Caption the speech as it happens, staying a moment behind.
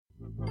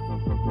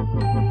Hello,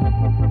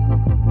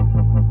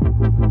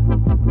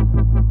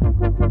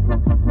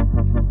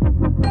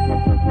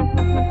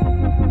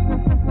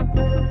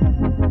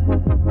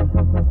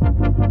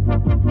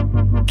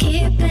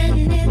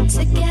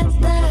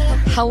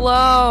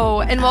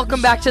 and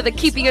welcome back to the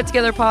Keeping It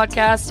Together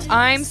podcast.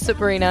 I'm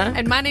Sabrina.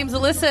 And my name's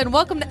Alyssa, and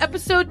welcome to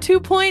episode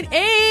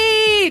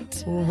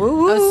 2.8.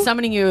 Woo. I was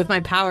summoning you with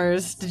my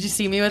powers. Did you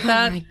see me with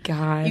that? Oh my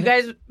God. You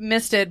guys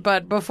missed it,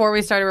 but before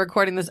we started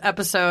recording this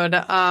episode,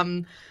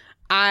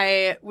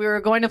 we were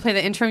going to play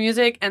the intro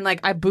music, and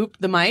I booped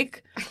the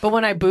mic, but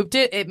when I booped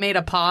it, it made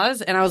a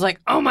pause, and I was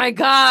like, oh my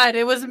God,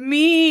 it was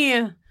me.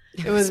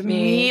 It was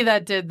me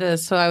that did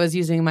this, so I was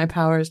using my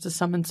powers to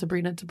summon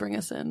Sabrina to bring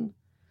us in.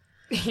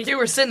 You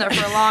were sitting there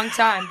for a long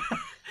time.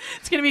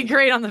 It's going to be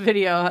great on the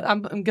video.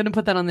 I'm going to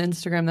put that on the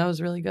Instagram. That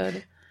was really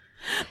good.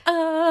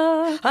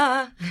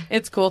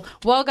 It's cool.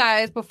 Well,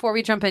 guys, before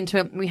we jump into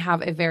it, we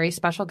have a very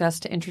special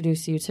guest to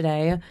introduce you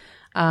today.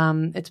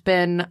 It's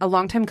been a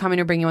long time coming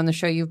to bring you on the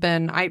show. You've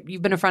been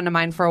a friend of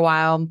mine for a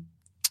while.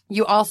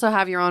 You also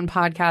have your own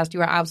podcast.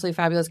 You are absolutely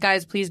fabulous.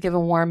 Guys, please give a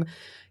warm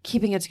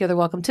Keeping It Together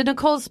welcome to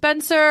Nicole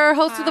Spencer,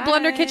 host of the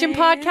Blender Kitchen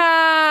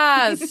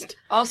podcast.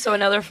 Also,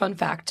 another fun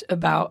fact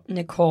about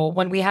Nicole,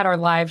 when we had our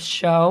live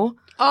show.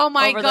 Oh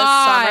my over God.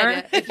 The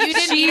summer, if you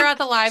didn't hear at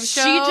the live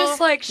show,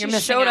 she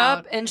showed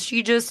up and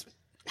she just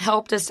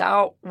helped us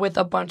out with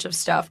a bunch of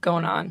stuff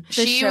going on.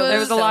 There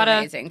was a lot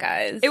amazing,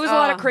 guys. It was a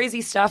lot of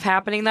crazy stuff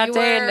happening that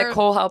day, and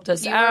Nicole helped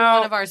us out. You were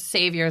one of our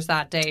saviors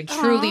that day.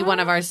 Truly one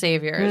of our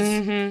saviors.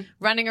 Mm-hmm.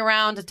 Running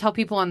around to tell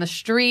people on the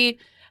street,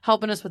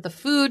 helping us with the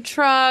food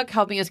truck,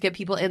 helping us get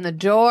people in the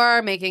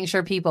door, making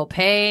sure people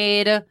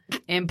paid.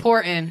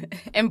 Important.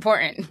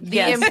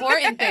 The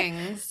important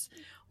things.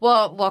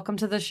 Well, welcome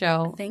to the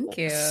show. Thank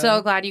you.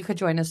 So glad you could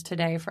join us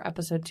today for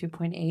episode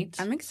 2.8.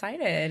 I'm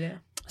excited.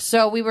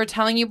 So we were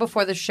telling you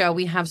before the show,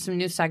 we have some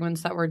new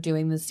segments that we're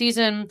doing this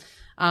season.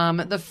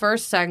 The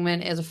first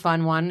segment is a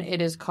fun one.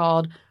 It is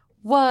called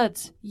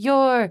What's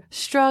Your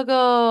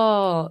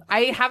Struggle? I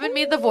haven't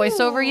made the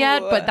voiceover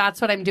yet, but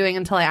that's what I'm doing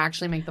until I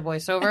actually make the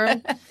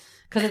voiceover.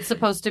 Because it's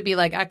supposed to be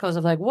like echoes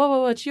of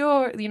whoa, what's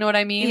your, you know what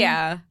I mean?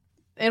 Yeah.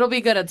 It'll be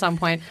good at some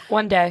point.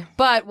 One day.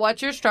 But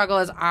What's Your Struggle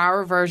is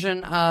our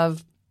version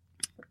of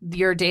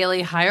your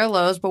daily high or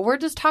lows, but we're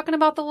just talking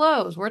about the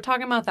lows. We're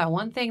talking about that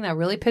one thing that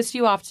really pissed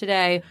you off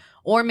today,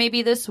 or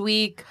maybe this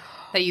week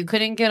that you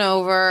couldn't get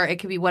over. It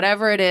could be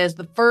whatever it is.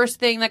 The first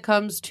thing that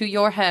comes to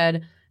your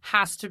head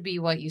has to be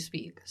what you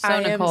speak. So,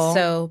 I Nicole, am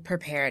so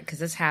prepared because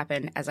this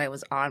happened as I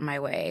was on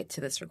my way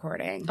to this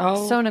recording.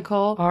 Oh, so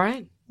Nicole, all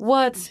right.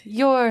 What's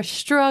your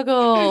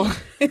struggle?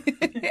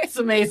 It's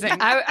amazing.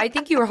 I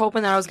think you were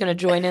hoping that I was going to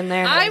join in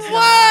there.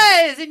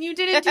 I was, and you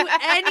didn't do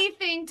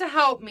anything to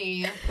help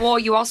me. Well,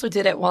 you also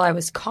did it while I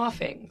was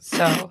coughing,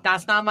 so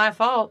that's not my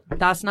fault.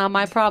 That's not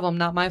my problem.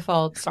 Not my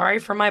fault. Sorry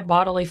for my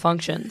bodily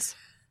functions.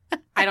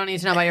 I don't need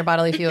to know about your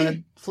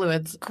bodily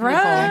fluids.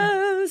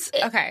 Gross.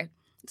 Okay.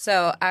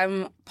 So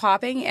I'm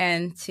popping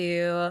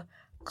into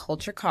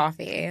Culture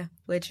Coffee,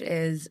 which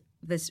is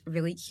this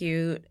really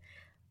cute,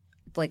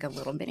 a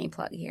little mini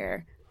plug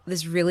here.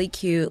 This really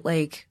cute,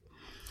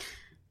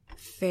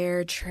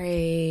 fair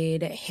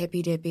trade,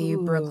 hippy dippy,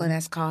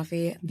 Brooklyn-esque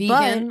coffee.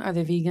 Vegan? Are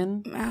they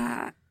vegan?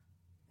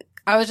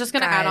 I was just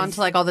going to add on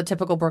to all the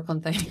typical Brooklyn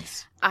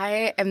things.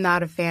 I am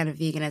not a fan of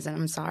veganism.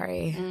 I'm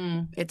sorry.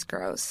 It's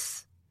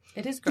gross.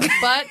 It is gross,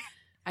 but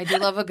I do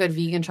love a good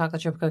vegan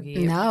chocolate chip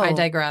cookie. No. I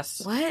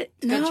digress. What?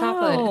 It's good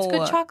chocolate. It's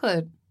good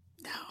chocolate.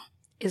 No.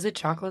 Is it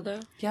chocolate,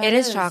 though? Yeah, it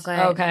is chocolate.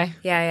 Oh, okay.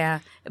 Yeah.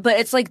 But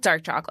it's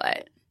dark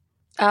chocolate.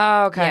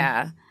 Oh, okay.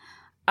 Yeah.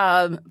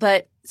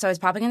 But so I was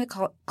popping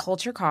into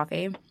Culture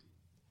Coffee,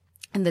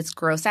 and this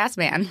gross-ass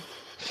man.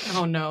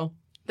 Oh, no.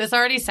 This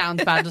already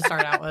sounds bad to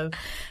start out with.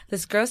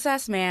 This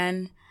gross-ass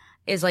man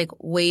is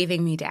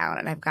waving me down,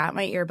 and I've got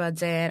my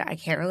earbuds in. I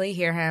can't really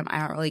hear him. I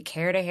don't really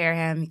care to hear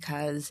him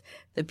because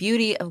the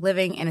beauty of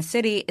living in a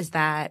city is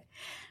that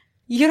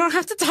you don't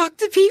have to talk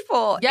to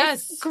people.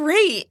 Yes. It's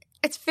great.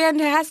 It's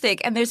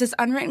fantastic. And there's this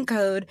unwritten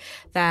code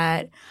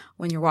that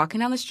when you're walking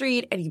down the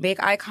street and you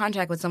make eye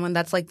contact with someone,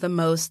 that's the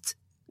most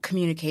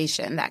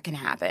communication that can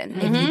happen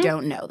if you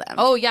don't know them.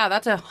 Oh, yeah.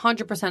 That's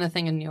 100% a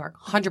thing in New York.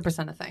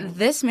 100% a thing.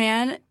 This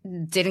man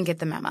didn't get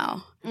the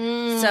memo.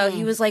 So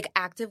he was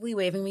actively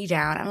waving me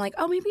down. I'm like,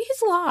 oh, maybe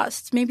he's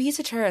lost. Maybe he's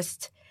a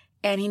tourist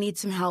and he needs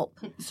some help.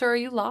 Sir, are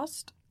you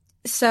lost?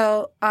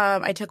 So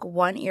I took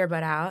one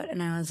earbud out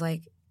and I was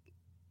like,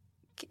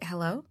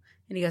 hello?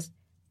 And he goes,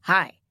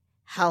 hi,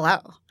 hello.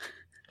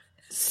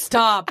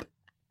 Stop.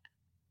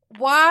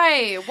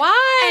 Why?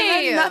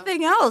 And then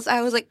nothing else.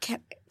 I was like,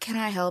 can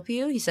I help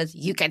you? He says,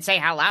 you can say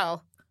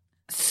hello.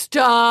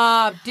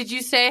 Stop. Did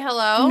you say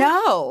hello?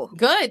 No.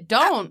 Good.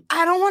 Don't.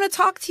 I don't want to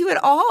talk to you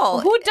at all.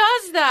 Who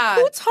does that?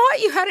 Who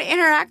taught you how to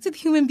interact with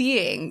human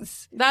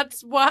beings?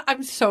 That's what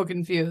I'm so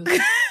confused.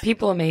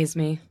 People amaze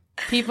me.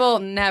 People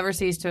never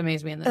cease to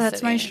amaze me in this That's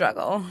city. my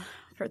struggle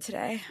for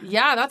today.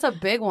 Yeah, that's a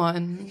big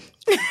one.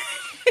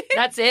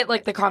 That's it?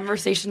 Like the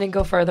conversation didn't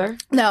go further?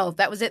 No,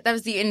 that was it. That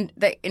was the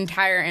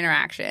entire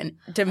interaction.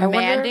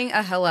 Demanding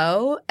a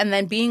hello and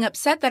then being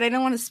upset that I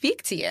don't want to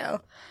speak to you.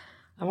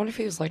 I wonder if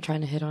he was like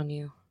trying to hit on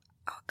you.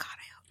 Oh, God,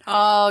 I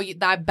hope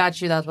not. I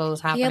bet you that's what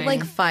was happening. He had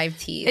like 5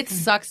 teeth. It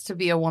sucks to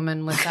be a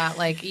woman with that.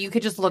 Like, you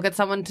could just look at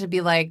someone to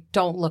be like,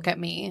 don't look at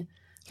me.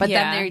 But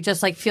then they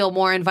just like feel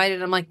more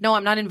invited. I'm like, no,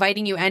 I'm not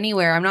inviting you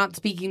anywhere. I'm not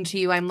speaking to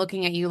you. I'm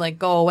looking at you like,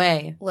 go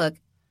away. Look,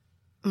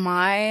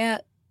 my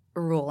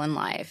rule in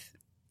life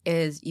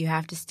is you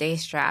have to stay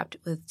strapped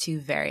with 2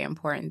 very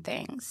important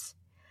things.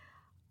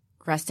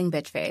 Resting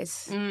bitch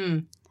face.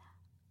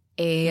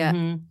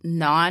 A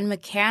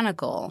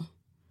non-mechanical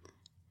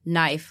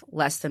knife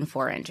less than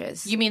 4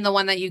 inches. You mean the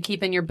one that you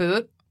keep in your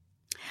boot?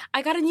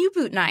 I got a new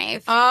boot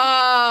knife.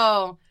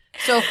 Oh.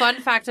 So fun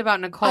fact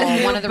about Nicole,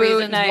 one of the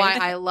reasons why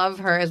I love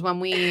her is when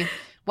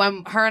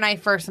her and I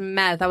first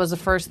met, that was the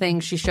first thing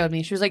she showed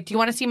me. She was like, do you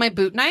want to see my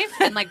boot knife?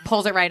 And like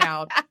pulls it right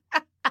out.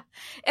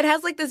 It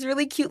has like this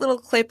really cute little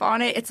clip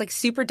on it. It's like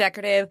super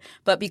decorative,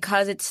 but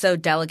because it's so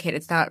delicate,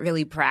 it's not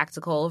really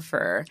practical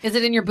for... Is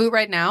it in your boot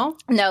right now?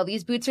 No,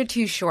 these boots are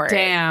too short.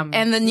 Damn.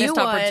 And the new Missed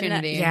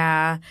opportunity.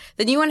 Yeah.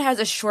 The new one has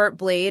a short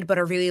blade, but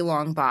a really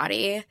long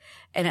body.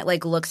 And it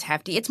like looks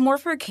hefty. It's more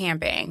for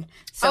camping.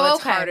 So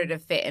it's harder to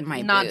fit in my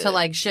boot. Not to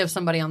like shiv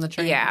somebody on the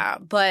train. Yeah.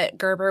 But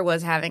Gerber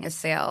was having a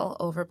sale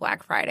over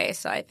Black Friday.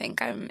 So I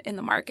think I'm in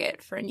the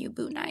market for a new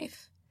boot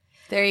knife.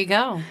 There you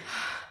go.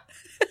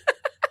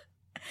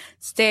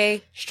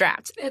 Stay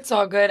strapped. It's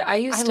all good. I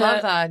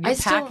love that. You're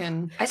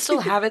packing. I still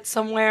have it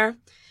somewhere,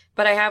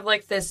 but I have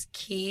like this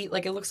key.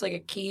 Like it looks like a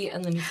key,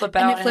 and then you flip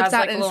out, and it flips has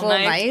out like in a little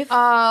knife.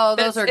 Oh,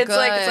 those are good.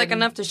 It's like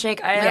enough to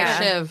shake.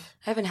 I shiv.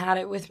 haven't had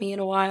it with me in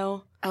a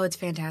while. Oh, it's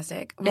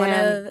fantastic. I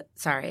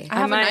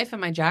have a knife in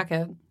my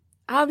jacket.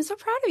 Oh, I'm so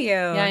proud of you.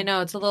 Yeah, I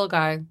know. It's a little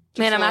guy.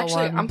 Man,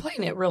 I'm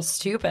playing it real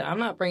stupid. I'm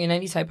not bringing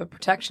any type of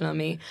protection on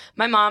me.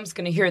 My mom's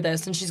going to hear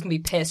this and she's going to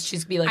be pissed.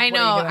 She's going to be like, I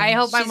know. I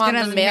hope my mom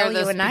doesn't hear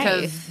this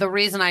because the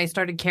reason I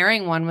started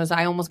carrying one was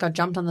I almost got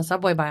jumped on the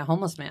subway by a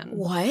homeless man.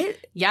 What?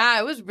 Yeah,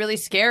 it was really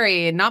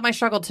scary. Not my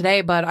struggle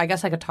today, but I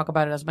guess I could talk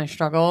about it as my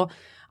struggle.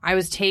 I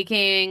was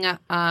taking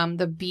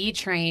the B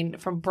train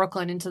from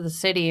Brooklyn into the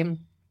city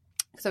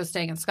because I was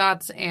staying in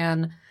Scott's,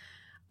 and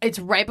it's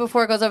right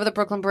before it goes over the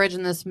Brooklyn Bridge,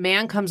 and this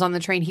man comes on the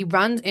train. He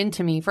runs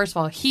into me. First of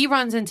all, he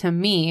runs into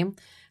me,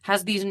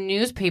 has these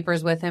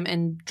newspapers with him,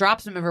 and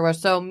drops them everywhere.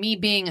 So me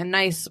being a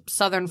nice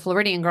Southern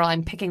Floridian girl,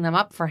 I'm picking them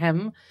up for him.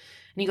 And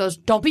he goes,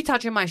 don't be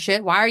touching my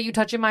shit. Why are you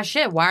touching my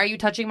shit? Why are you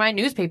touching my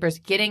newspapers?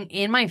 Getting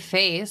in my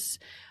face,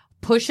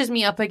 pushes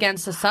me up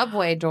against the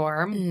subway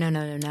door.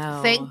 No.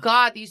 Thank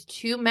God these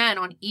 2 men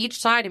on each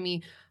side of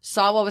me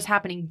saw what was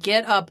happening,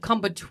 get up,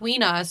 come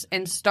between us,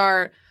 and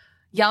start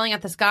yelling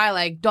at this guy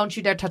like, don't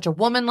you dare touch a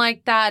woman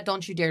like that.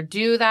 Don't you dare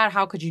do that.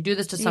 How could you do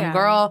this to some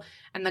girl?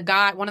 And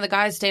one of the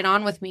guys stayed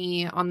on with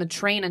me on the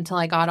train until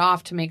I got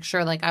off to make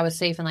sure like I was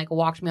safe and like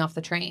walked me off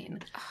the train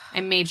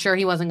and made sure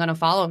he wasn't going to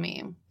follow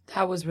me.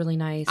 That was really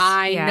nice.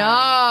 I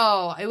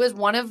know. It was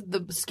one of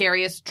the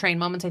scariest train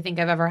moments I think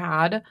I've ever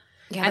had.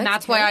 Yeah, and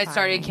that's why I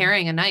started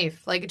carrying a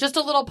knife, like just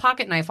a little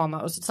pocket knife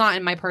almost. It's not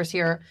in my purse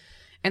here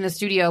in the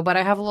studio, but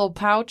I have a little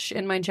pouch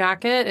in my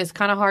jacket. It's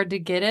kind of hard to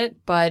get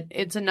it, but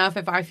it's enough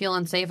if I feel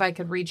unsafe, I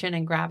could reach in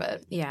and grab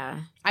it. Yeah.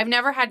 I've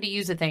never had to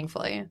use it,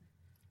 thankfully.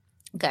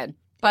 Good.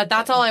 But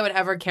that's all I would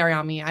ever carry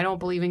on me. I don't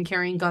believe in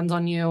carrying guns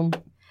on you.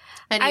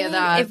 Any of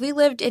that. If we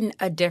lived in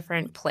a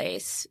different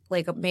place,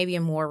 like maybe a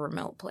more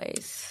remote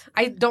place.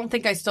 I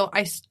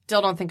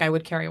still don't think I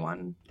would carry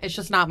one. It's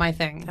just not my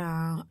thing.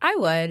 Oh, I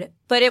would.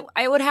 But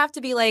I would have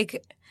to be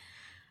like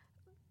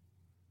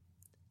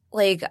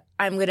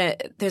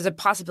there's a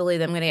possibility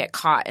that I'm going to get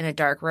caught in a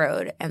dark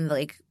road and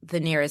like the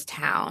nearest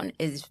town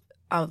is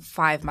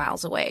 5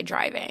 miles away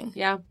driving.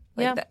 Yeah.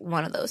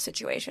 One of those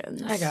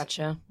situations. I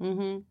gotcha.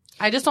 Mm-hmm.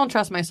 I just don't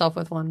trust myself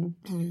with one.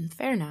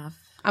 Fair enough.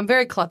 I'm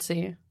very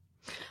klutzy.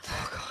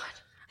 Oh, God.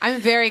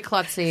 I'm very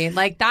klutzy.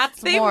 Like,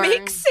 they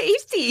make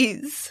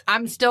safeties.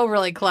 I'm still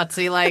really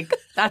klutzy. Like,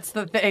 that's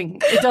the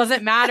thing. It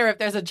doesn't matter if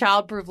there's a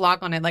childproof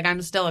lock on it. Like,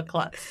 I'm still a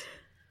klutz.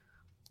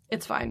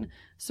 It's fine.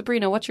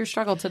 Sabrina, what's your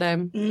struggle today?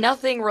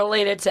 Nothing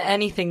related to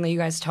anything that you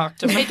guys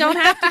talked about. It don't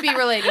have to be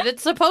related.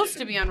 It's supposed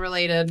to be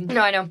unrelated.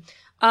 No, I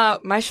know.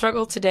 My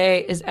struggle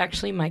today is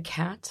actually my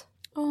cat.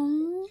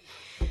 Oh.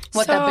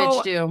 What that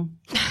bitch do?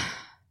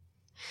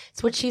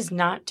 It's what she's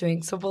not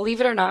doing. So believe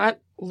it or not,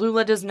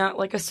 Lula does not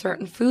like a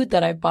certain food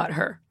that I bought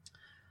her.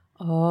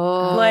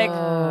 Oh. Like,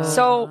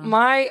 so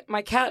my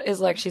cat is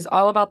like, she's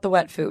all about the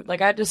wet food.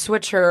 Like, I had to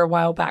switch her a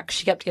while back.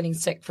 She kept getting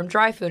sick from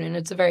dry food, and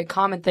it's a very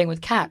common thing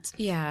with cats.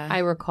 Yeah. I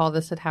recall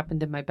this had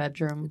happened in my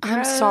bedroom.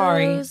 I'm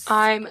sorry.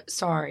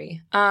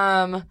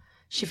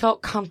 She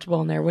felt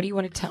comfortable in there. What do you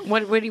want to tell?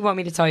 What do you want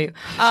me to tell you?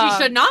 She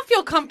should not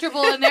feel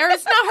comfortable in there.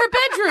 It's not her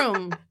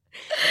bedroom.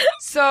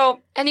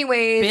 So,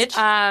 anyways, bitch.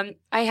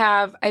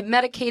 I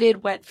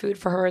medicated wet food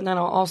for her, and then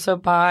I'll also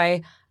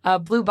buy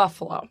Blue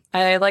Buffalo.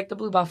 I like the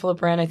Blue Buffalo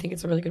brand. I think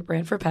it's a really good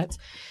brand for pets.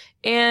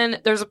 And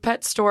there's a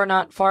pet store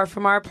not far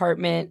from our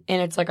apartment,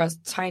 and it's like a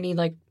tiny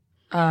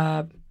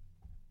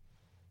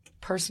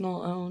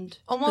personal owned.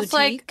 Almost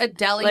Boutique? like a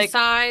deli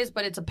size,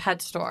 but it's a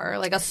pet store,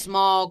 like a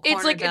small corner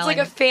It's like deli. it's like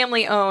a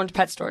family owned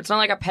pet store. It's not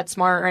like a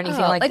PetSmart or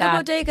anything like that. a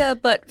bodega,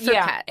 but for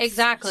pets.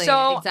 Exactly.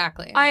 So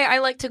exactly. I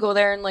like to go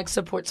there and like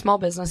support small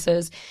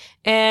businesses.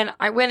 And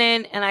I went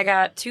in and I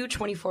got 2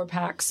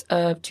 24-packs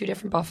of 2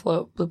 different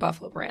Blue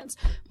Buffalo brands.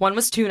 One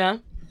was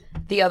tuna,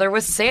 the other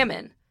was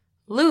salmon.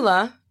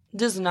 Lula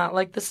does not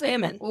like the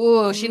salmon.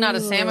 Ooh, she's not a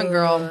salmon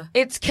girl.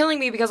 It's killing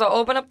me because I'll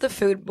open up the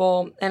food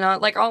bowl and I'll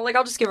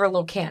just give her a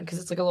little can because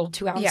it's like a little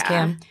 2-ounce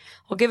can.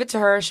 I'll give it to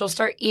her. She'll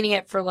start eating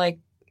it for like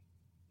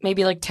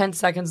maybe like 10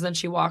 seconds. Then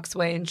she walks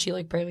away and she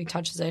like barely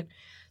touches it.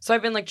 So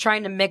I've been like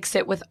trying to mix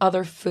it with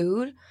other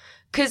food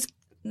because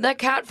the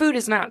cat food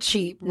is not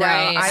cheap.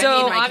 Right. I So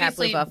need my cat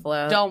obviously Blue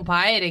Buffalo. don't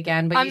buy it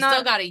again, but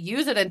still got to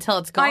use it until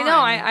it's gone. I know.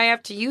 I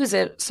have to use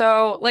it.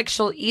 So like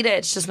she'll eat it.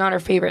 It's just not her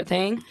favorite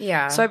thing.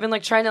 Yeah. So I've been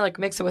like trying to like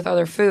mix it with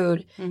other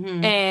food.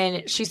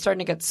 And she's starting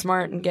to get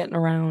smart and getting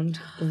around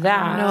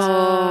that.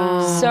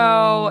 No.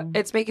 So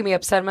it's making me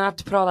upset. I'm going to have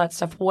to put all that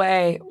stuff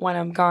away when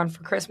I'm gone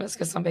for Christmas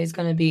because somebody's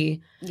going to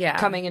be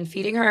coming and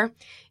feeding her.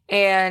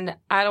 And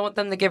I don't want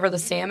them to give her the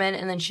salmon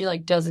and then she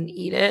like doesn't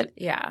eat it.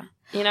 Yeah.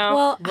 You know?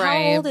 Well,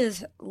 Right. how old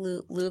is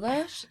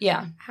Lula?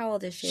 Yeah. How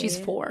old is she? She's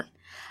 4.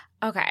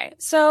 Okay.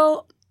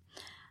 So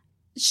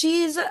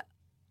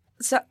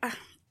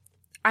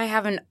I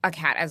have a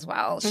cat as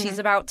well. She's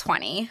about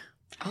 20.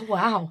 Oh,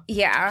 wow.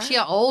 Yeah. She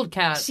an old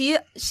cat. She's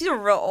a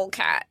real old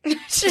cat.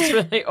 She's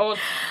really old.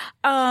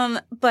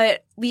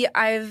 But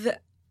I've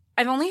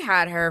only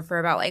had her for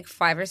about like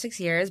 5 or 6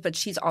 years, but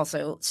she's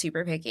also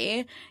super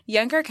picky.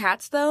 Younger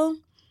cats though,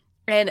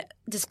 and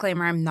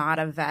disclaimer, I'm not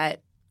a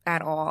vet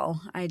at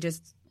all. I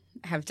just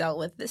have dealt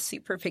with this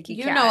super picky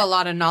cat. You know a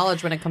lot of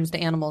knowledge when it comes to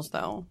animals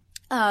though.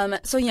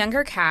 So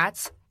younger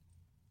cats,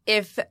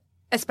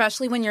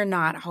 especially when you're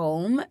not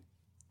home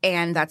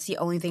and that's the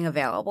only thing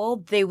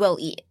available, they will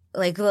eat.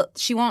 Like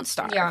she won't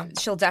starve. Yeah.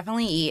 She'll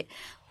definitely eat.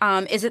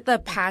 Is it the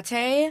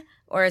pate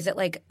or is it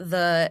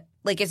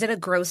is it a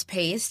gross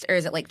paste or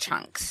is it like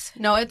chunks?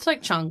 No, it's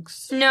like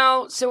chunks.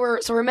 No, so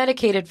we're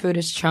medicated food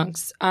is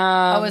chunks. Is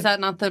that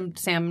not the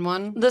salmon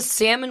one? The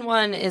salmon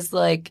one is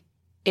like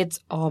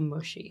it's all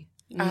mushy.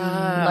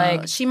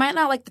 Like she might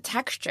not like the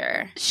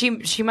texture.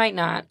 She might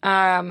not.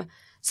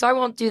 So I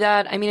won't do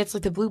that. I mean, it's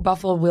like the Blue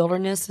Buffalo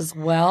Wilderness as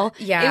well.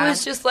 Yeah. It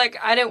was just like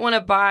I didn't want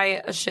to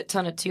buy a shit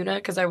ton of tuna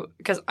because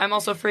I'm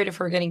also afraid of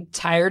her getting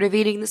tired of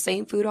eating the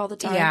same food all the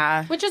time.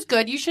 Yeah. Which is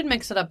good. You should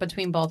mix it up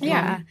between both of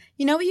Yeah. them.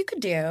 You know what you could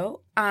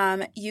do?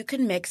 You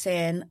could mix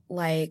in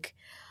like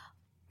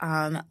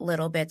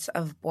little bits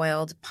of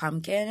boiled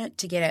pumpkin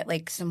to get it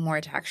like some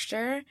more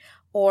texture.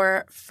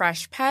 Or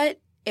Fresh Pet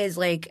is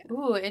like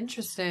Ooh,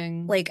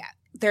 interesting. like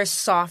there's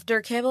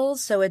softer kibbles,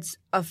 so it's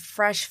a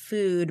fresh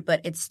food, but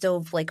it's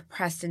still like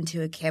pressed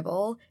into a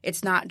kibble.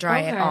 It's not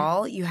dry at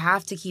all. You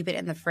have to keep it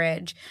in the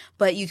fridge,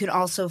 but you can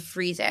also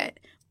freeze it.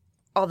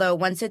 Although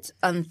once it's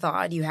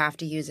unthawed, you have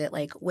to use it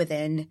like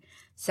within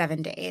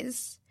 7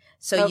 days.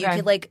 So you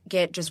could like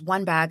get just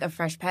one bag of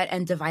Fresh Pet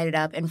and divide it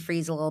up and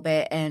freeze a little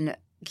bit and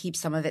keep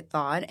some of it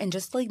thawed and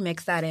just like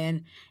mix that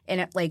in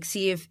and like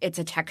see if it's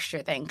a texture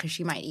thing because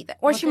she might eat that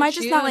or she might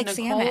just not like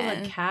Nicole,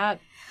 salmon. the cat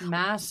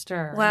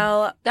master.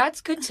 Well, That's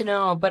good to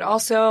know, but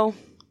also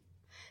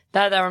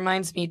that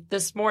reminds me.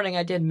 This morning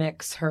I did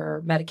mix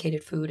her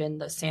medicated food and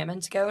the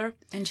salmon together,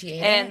 and she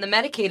ate and it. the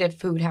medicated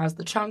food has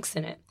the chunks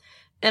in it.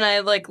 And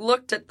I like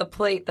looked at the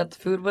plate that the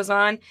food was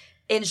on,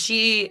 and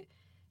she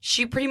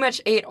pretty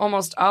much ate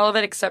almost all of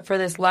it except for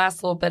this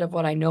last little bit of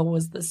what I know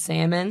was the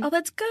salmon. Oh,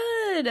 that's good.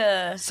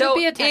 So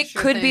be a it texture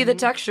could be the thing.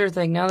 texture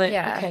thing. Now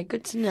that okay,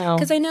 good to know.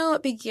 Because I know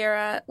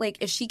Bagheera, like,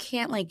 if she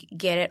can't, like,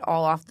 get it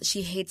all off,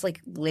 she hates,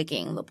 like,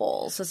 licking the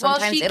bowl. So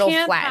sometimes she it'll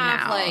can't flatten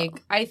have, out.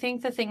 Like, I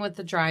think the thing with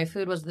the dry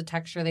food was the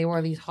texture. They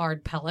were these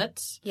hard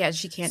pellets. Yeah,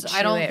 she can't So chew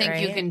I don't it,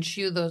 think you right? can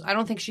chew those. I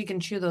don't think she can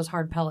chew those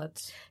hard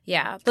pellets.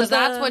 Yeah. Because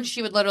that's what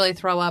she would literally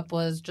throw up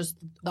was just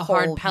the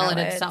hard Whole pellet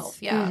pellets. itself.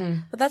 Yeah.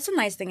 But that's the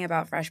nice thing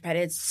about Fresh Pet.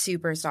 It's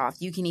super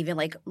soft. You can even,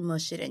 like,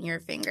 mush it in your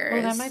fingers.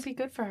 Oh, that might be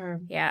good for her.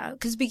 Yeah.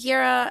 Because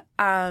Bagheera,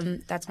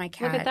 that's my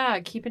cat. Look at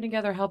that. Keeping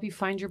together help you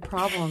find your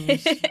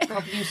problems.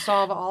 Help you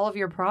solve all of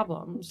your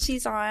problems.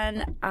 She's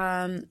on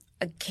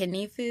a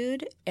kidney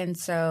food, and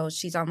so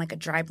she's on like a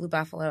dry Blue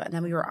Buffalo, and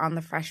then we were on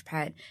the Fresh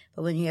Pet.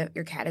 But when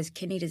your cat has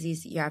kidney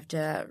disease, you have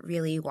to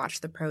really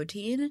watch the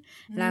protein.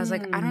 And I was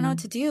like, I don't know what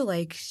to do.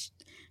 Like,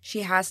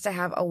 she has to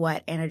have a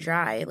wet and a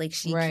dry. Like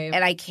Right.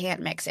 and I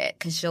can't mix it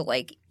because she'll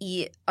like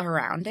eat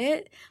around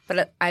it.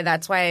 But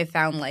that's why I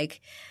found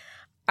like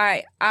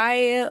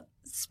I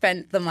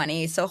spent the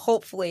money, so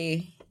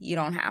hopefully you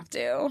don't have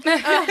to.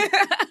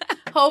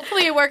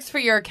 Hopefully it works for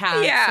your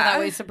cat. Yeah. So that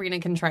way Sabrina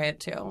can try it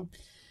too.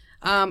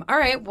 All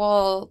right.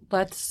 Well,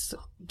 let's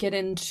get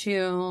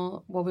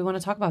into what we want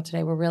to talk about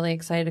today. We're really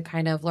excited to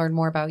kind of learn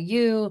more about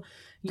you,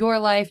 your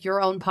life,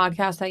 your own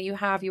podcast that you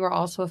have. You are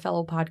also a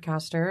fellow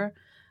podcaster,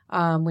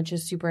 which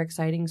is super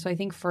exciting. So I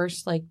think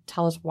first, like,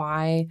 tell us,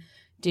 why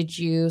did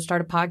you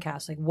start a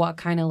podcast? Like, what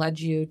kind of led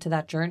you to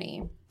that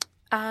journey?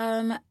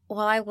 Well,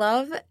 I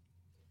love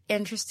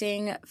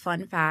interesting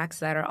fun facts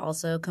that are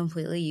also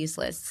completely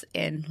useless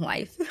in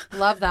life.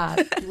 Love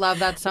that. Love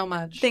that so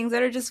much. Things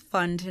that are just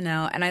fun to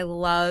know. And I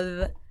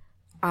love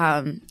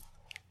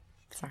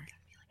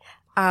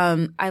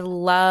I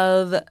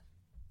love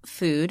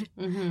food,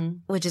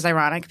 which is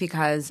ironic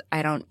because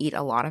I don't eat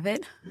a lot of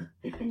it.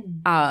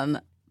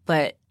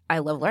 But I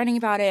love learning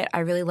about it. I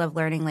really love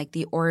learning like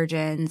the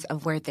origins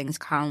of where things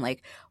come.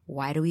 Like,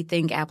 why do we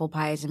think apple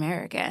pie is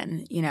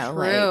American? You know,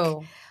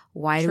 like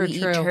why do we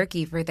eat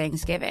turkey for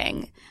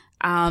Thanksgiving?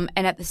 And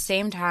at the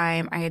same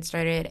time, I had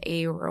started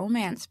a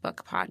romance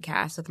book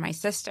podcast with my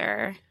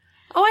sister.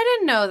 Oh, I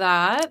didn't know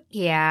that.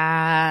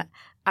 Yeah.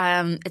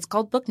 It's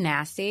called Book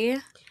Nasty.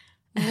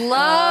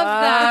 Love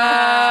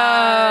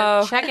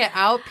that. Check it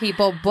out,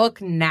 people.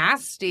 Book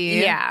Nasty.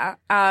 Yeah.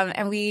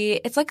 And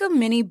it's like a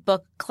mini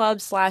book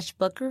club /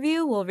 book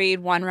review. We'll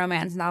read one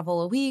romance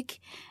novel a week,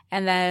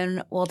 and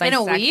then we'll dissect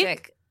in a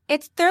week?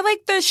 it. They're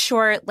like the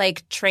short,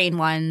 like train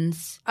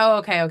ones. Oh,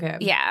 okay.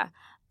 Yeah.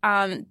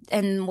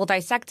 And we'll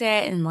dissect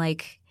it and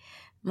like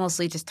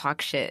mostly just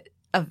talk shit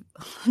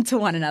to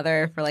one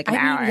another for like an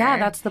hour. Yeah,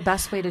 that's the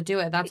best way to do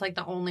it. That's like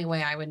the only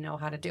way I would know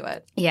how to do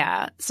it.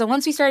 Yeah. So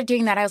once we started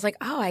doing that, I was like,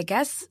 oh, I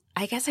guess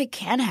I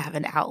can have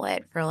an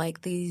outlet for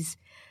like these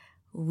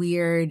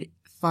weird,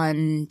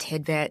 fun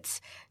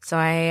tidbits. So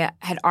I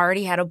had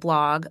already had a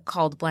blog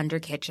called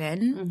Blender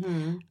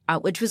Kitchen,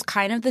 which was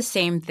kind of the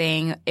same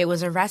thing. It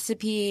was a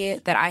recipe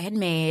that I had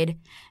made,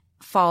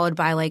 followed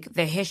by like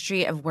the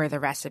history of where the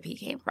recipe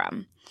came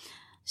from.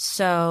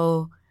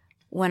 So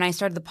when I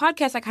started the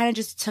podcast, I kind of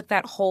just took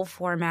that whole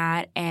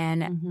format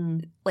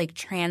and like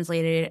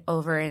translated it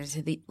over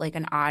into like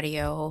an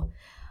audio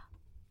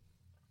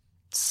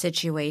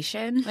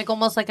situation. Like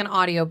almost like an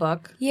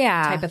audiobook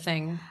type of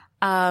thing.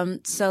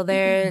 So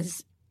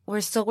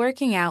we're still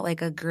working out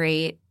like a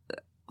great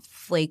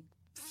like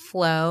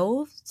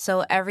flow.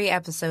 So every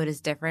episode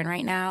is different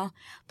right now.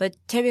 But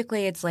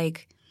typically it's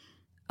like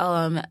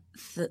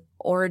the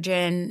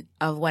origin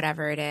of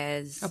whatever it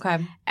is. Okay.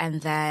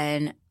 And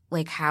then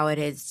like how it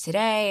is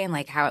today and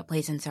like how it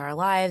plays into our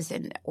lives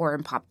or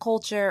in pop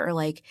culture, or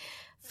like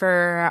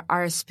for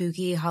our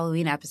spooky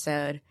Halloween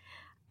episode,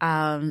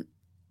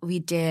 we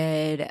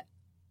did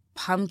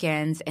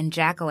pumpkins and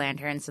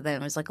jack-o'-lanterns. So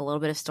then it was like a little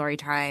bit of story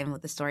time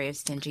with the story of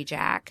Stingy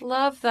Jack.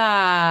 Love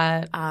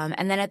that.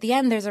 And then at the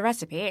end, there's a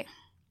recipe.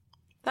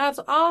 That's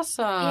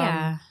awesome.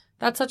 Yeah.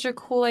 That's such a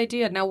cool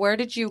idea. Now, where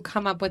did you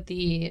come up with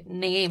the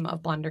name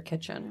of Blender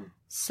Kitchen?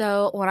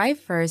 So when I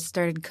first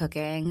started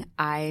cooking,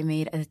 I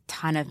made a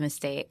ton of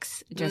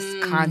mistakes, just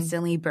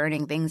constantly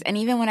burning things. And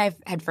even when I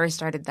had first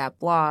started that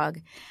blog,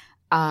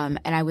 and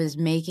I was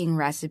making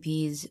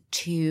recipes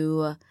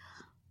to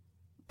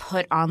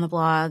put on the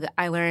blog,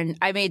 I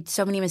made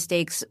so many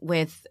mistakes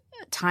with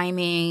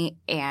timing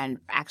and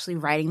actually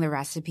writing the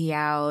recipe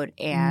out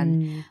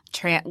and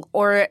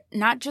or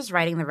not just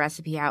writing the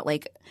recipe out,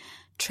 like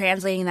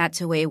translating that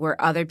to a way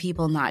where other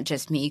people, not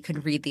just me,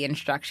 could read the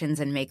instructions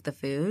and make the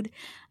food.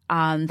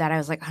 That I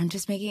was like, I'm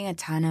just making a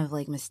ton of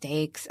like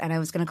mistakes, and I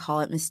was going to call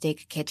it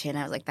Mistake Kitchen.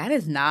 I was like, that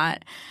is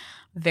not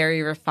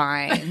very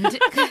refined.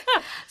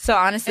 So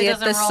honestly, a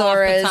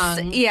thesaurus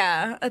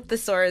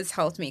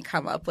helped me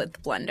come up with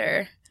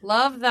Blender.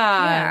 Love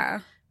that. Yeah.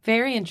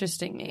 Very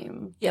interesting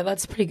name. Yeah,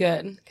 that's pretty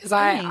good. Because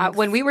I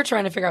when we were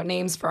trying to figure out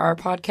names for our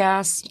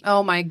podcast,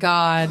 oh my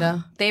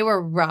God, they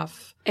were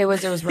rough. It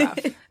was rough.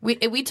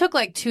 We took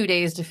like 2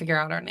 days to figure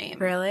out our name.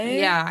 Really?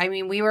 Yeah. I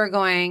mean, we were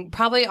going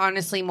probably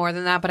honestly more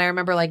than that, but I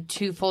remember like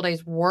 2 full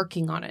days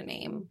working on a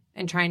name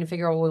and trying to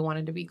figure out what we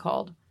wanted to be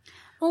called.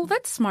 Well,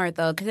 that's smart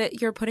though,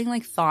 because you're putting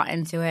like thought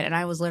into it. And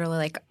I was literally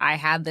like, I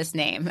had this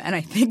name, and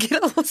I think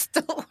it'll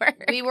still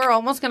work. We were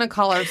almost going to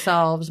call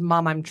ourselves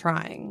Mom, I'm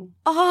Trying.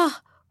 Oh,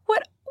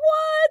 what?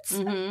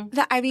 Mm-hmm.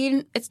 I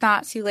mean, it's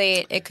not too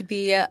late. It could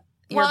be your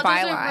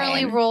byline. It doesn't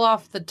really roll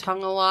off the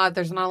tongue a lot.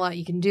 There's not a lot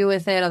you can do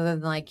with it other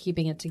than like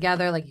keeping it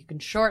together. Like you can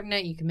shorten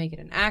it. You can make it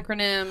an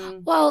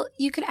acronym. Well,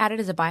 you could add it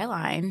as a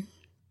byline.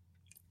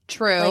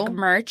 True. Like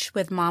merch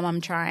with Mom,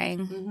 I'm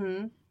Trying.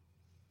 Mm-hmm.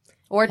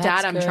 Or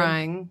Dad, I'm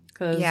Trying.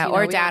 Yeah,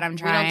 or Dad, I'm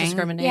Trying. We don't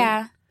discriminate.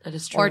 Yeah. That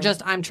is true. Or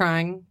just I'm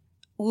trying.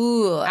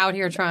 Ooh. Out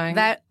here trying.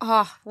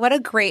 What a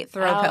great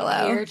throw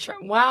pillow.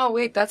 Wow,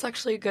 wait, that's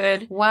actually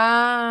good.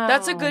 Wow.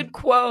 That's a good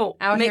quote.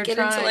 Out Make here it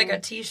into trying. like a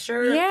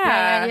t-shirt.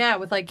 Yeah,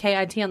 with like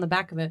KIT on the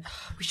back of it.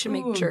 We should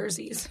make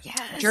jerseys. Yes.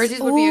 Jerseys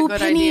would be a good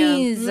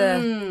pennies.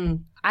 idea.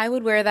 I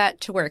would wear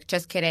that to work.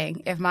 Just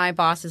kidding. If my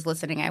boss is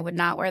listening, I would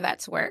not wear that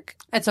to work.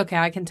 It's okay.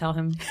 I can tell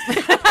him.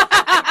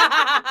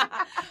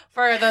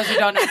 For those who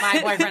don't know,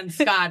 my boyfriend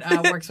Scott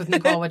works with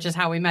Nicole, which is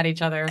how we met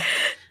each other.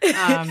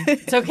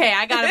 It's okay.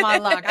 I got him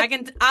on lock.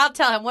 I'll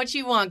tell him what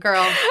you want,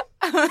 girl.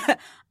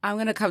 I'm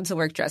gonna come to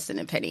work dressed in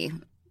a penny.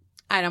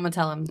 I'm gonna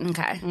tell him.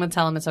 Okay. I'm gonna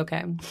tell him it's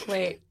okay.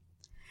 Wait,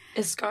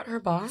 is Scott her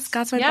boss?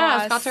 Scott's my boss.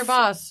 Yeah, Scott's her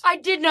boss. I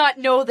did not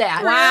know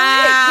that.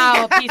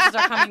 Wow, pieces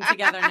are coming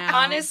together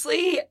now.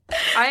 Honestly,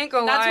 I ain't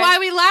gonna lie. That's why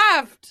we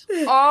left.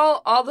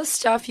 All the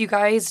stuff you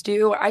guys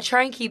do, I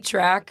try and keep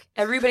track.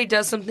 Everybody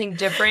does something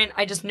different.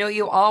 I just know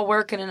you all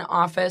work in an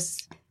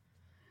office.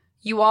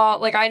 you all,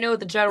 like, I know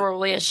the general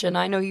relation.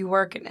 I know you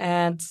work in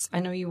ads. I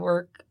know you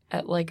work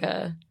at, like,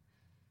 a...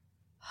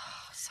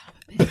 Oh, son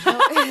of a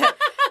bitch.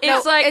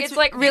 It's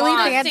like really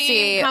Vaughn.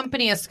 fancy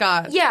company of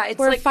Scott. Yeah, it's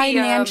We're like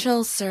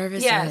financial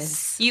services.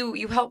 Yes,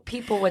 you help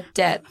people with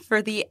debt.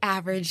 For the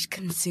average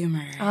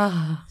consumer.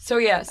 So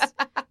yes,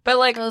 but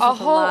like Those a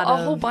with a lot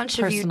whole of bunch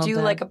of you personal do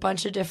debt. like a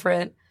bunch of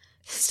different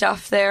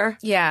stuff there.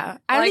 Yeah.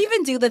 I don't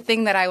even do the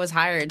thing that I was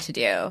hired to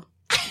do,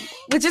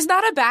 which is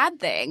not a bad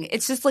thing.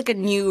 It's just like a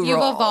new You've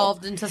role.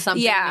 evolved into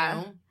something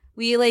new.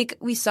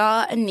 We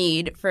saw a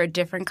need for a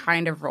different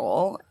kind of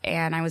role,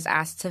 and I was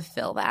asked to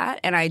fill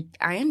that, and I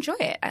enjoy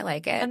it. I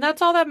like it. And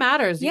that's all that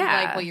matters. You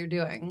Yeah. like what you're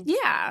doing.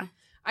 Yeah.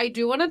 I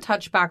do want to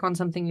touch back on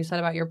something you said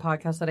about your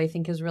podcast that I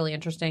think is really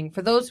interesting.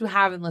 For those who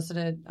haven't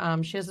listened,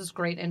 she has this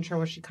great intro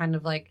where she kind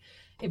of like,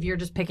 if you're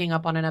just picking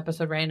up on an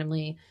episode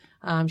randomly,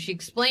 she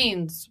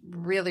explains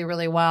really,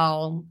 really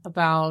well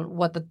about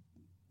what the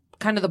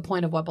kind of the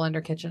point of what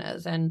Blender Kitchen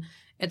is. And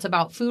it's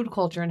about food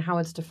culture and how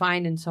it's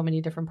defined in so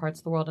many different parts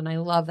of the world. And I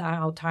love that,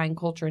 how tying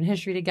culture and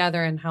history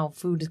together and how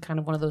food is kind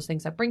of one of those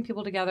things that bring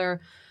people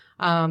together.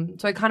 So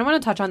I kind of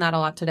want to touch on that a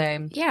lot today.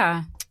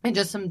 Yeah. And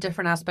just some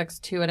different aspects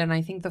to it. And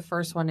I think the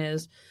first one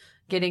is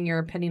getting your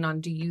opinion on,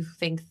 do you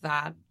think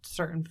that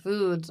certain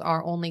foods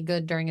are only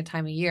good during a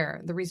time of year?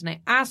 The reason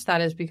I ask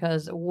that is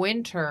because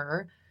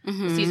winter,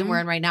 the season we're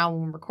in right now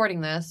when we're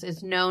recording this,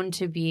 is known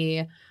to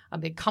be a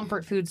big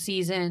comfort food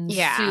season.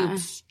 Yeah.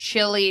 Soups,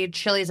 chili.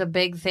 Chili's a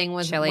big thing.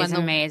 Chili's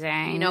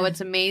amazing. You know,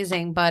 it's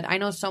amazing. But I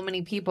know so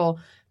many people,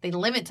 they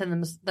limit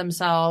to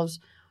themselves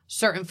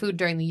certain food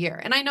during the year.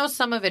 And I know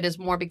some of it is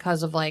more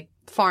because of like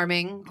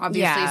farming,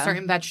 obviously,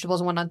 certain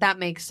vegetables and whatnot. That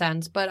makes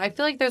sense. But I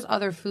feel like there's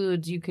other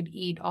foods you could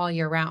eat all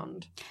year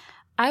round.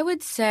 I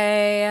would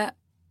say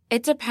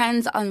it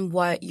depends on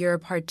what your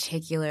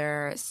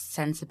particular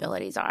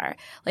sensibilities are.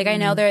 Like, I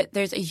know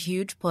there's a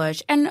huge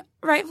push, and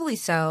rightfully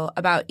so,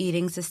 about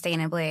eating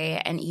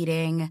sustainably and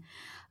eating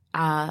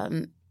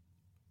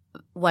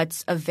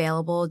what's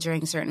available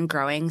during certain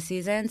growing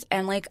seasons.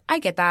 And, like, I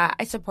get that.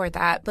 I support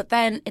that. But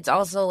then it's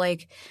also,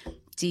 like,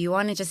 do you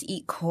want to just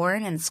eat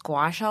corn and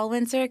squash all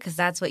winter? Because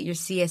that's what your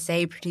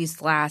CSA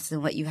produced last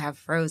and what you have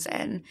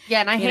frozen.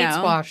 Yeah, and I hate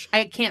squash.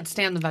 I can't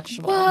stand the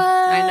vegetable.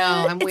 I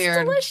know. I'm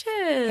weird. It's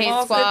delicious. Hate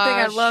Well, squash. good thing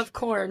I love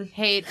corn.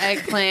 Hate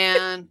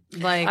eggplant.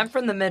 Like, I'm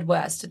from the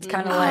Midwest. It's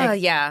kind of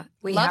like yeah.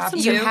 we Love have some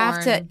to. You have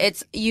corn. to.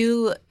 It's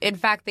you. In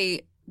fact,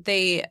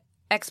 they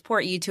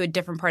export you to a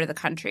different part of the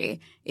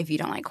country if you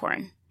don't like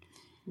corn.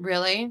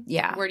 really?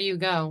 Yeah. Where do you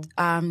go?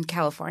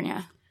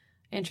 California.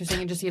 Interesting.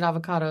 You just eat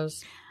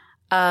avocados.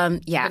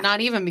 Yeah. But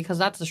not even, because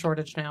that's the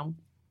shortage now.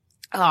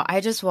 Oh,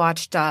 I just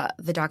watched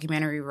the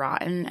documentary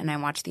Rotten, and I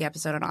watched the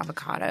episode on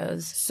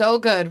avocados. So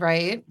good,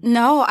 right?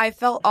 No, I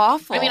felt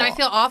awful. I mean, I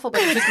feel awful,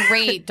 but it's a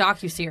great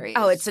docuseries.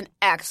 Oh, it's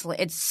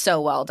it's so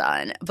well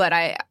done. But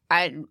I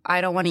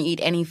don't want to eat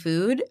any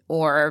food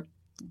or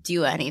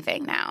do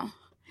anything now.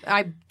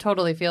 I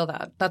totally feel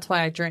that. That's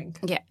why I drink.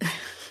 Yeah.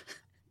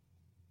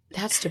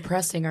 That's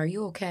depressing. Are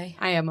you okay?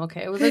 I am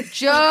okay. It was a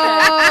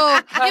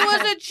joke. It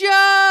was a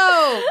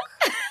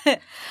joke.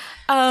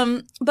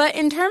 But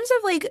in terms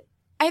of like,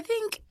 I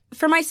think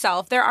for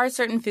myself, there are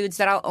certain foods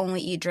that I'll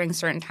only eat during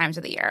certain times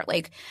of the year.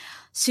 Like,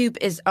 soup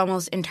is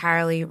almost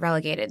entirely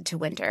relegated to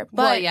winter.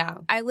 But Well, yeah.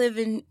 I live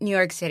in New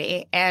York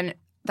City, and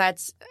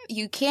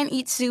you can't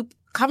eat soup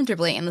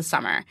comfortably in the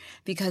summer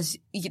because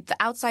the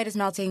outside is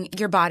melting,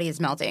 your body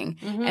is melting,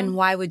 and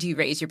why would you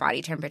raise your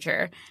body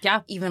temperature?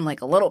 Yeah. Even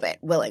like a little bit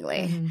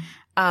willingly.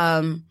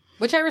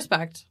 Which I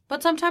respect.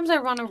 But sometimes I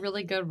run a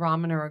really good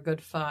ramen or a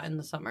good pho in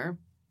the summer.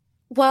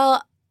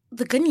 Well,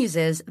 the good news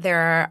is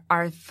there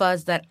are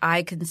phos that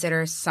I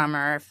consider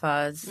summer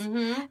phos,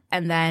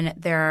 and then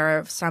there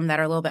are some that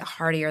are a little bit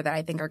heartier that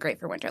I think are great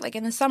for winter. Like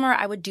in the summer,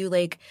 I would do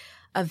like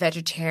a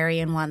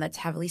vegetarian one that's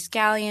heavily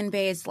scallion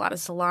based, a lot of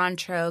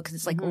cilantro because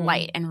it's like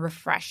light and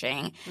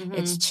refreshing.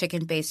 It's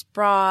chicken based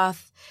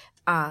broth.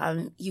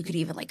 You could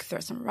even like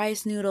throw some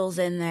rice noodles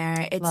in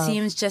there. It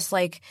seems just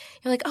like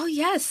you're like, oh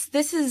yes,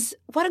 this is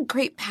what a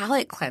great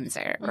palate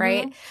cleanser,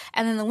 right?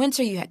 And then the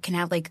winter you can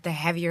have like the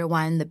heavier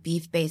one, the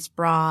beef based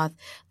broth,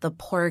 the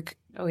pork.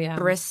 Oh, yeah.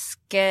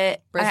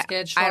 Brisket.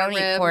 I don't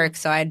eat pork,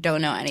 so I don't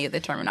know any of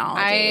the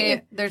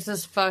terminology. There's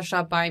this pho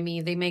shop by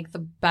me. They make the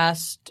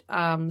best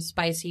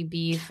spicy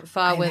beef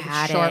pho I've with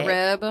had short it.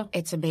 rib.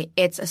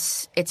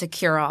 It's a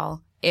cure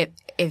all.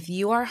 If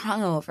you are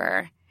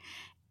hungover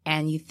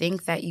and you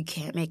think that you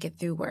can't make it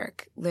through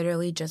work,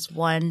 literally just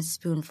one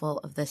spoonful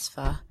of this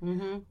pho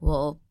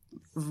will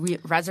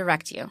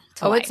resurrect you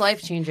to life. It's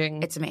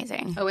life-changing. It's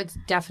amazing. Oh, it's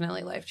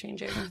definitely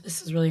life-changing.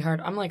 This is really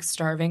hard. I'm like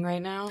starving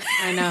right now.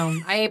 I know.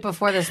 I ate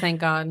before this, thank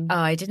God. Oh,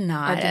 I did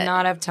not. I did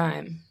not have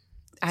time.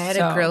 I had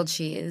a grilled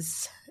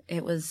cheese.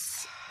 It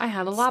was I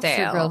had a lobster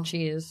stale. grilled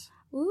chease.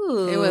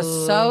 Ooh. It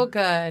was so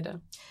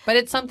good. But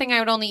it's something I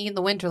would only eat in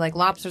the winter. Like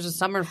lobster's a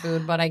summer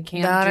food, but I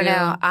can't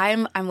No.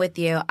 I'm with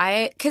you.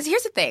 Because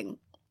here's the thing.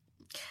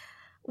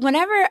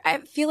 whenever I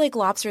feel like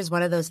lobster is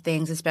one of those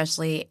things,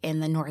 especially in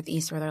the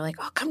Northeast, where they're like,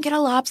 oh, come get a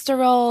lobster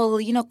roll,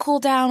 cool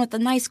down with a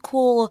nice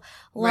cool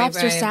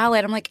lobster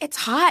salad. I'm like, it's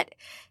hot.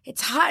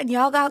 It's hot. And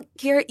y'all out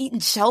here eating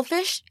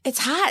shellfish? It's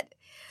hot.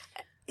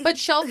 But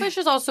shellfish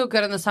is also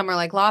good in the summer.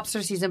 Like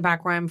lobster season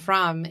back where I'm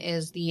from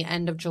is the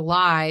end of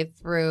July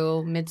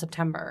through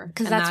mid-September.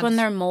 Because that's when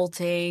they're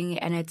molting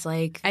and it's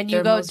like and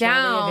you go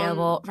down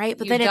available, right?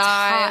 But then it's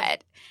hot,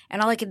 and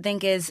all I can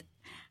think is,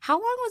 how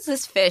long was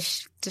this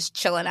fish just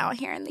chilling out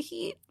here in the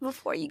heat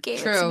before you gave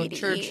it to me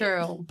to eat?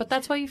 True. But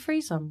that's why you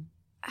freeze them.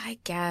 I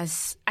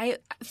guess.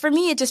 For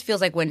me, it just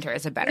feels like winter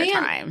is a better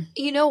time.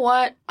 You know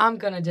what? I'm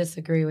going to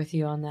disagree with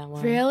you on that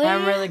one. Really?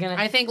 I'm really going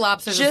to. I think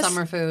lobster's a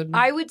summer food.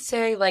 I would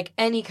say like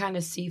any kind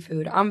of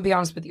seafood. I'm going to be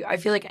honest with you. I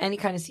feel like any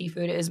kind of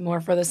seafood is more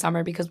for the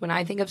summer because when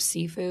I think of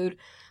seafood,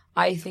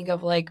 I think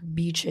of like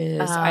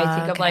beaches. I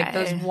think of like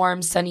those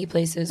warm, sunny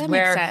places that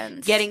where makes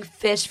sense. Getting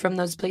fish from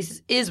those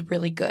places is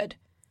really good.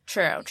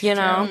 True. You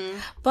know?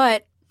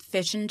 But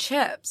fish and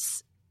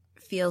chips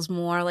feels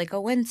more like a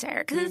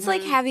winter because it's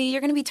like heavy.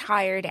 You're going to be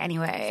tired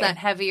anyway. It's that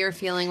heavier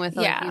feeling with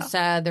it, like you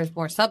said. There's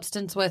more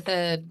substance with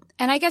it.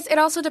 And I guess it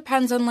also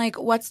depends on like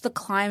what's the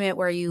climate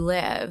where you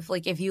live.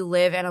 Like if you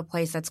live in a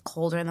place that's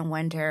colder in the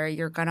winter,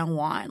 you're going to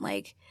want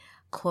like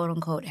quote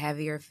unquote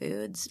heavier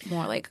foods,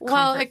 more like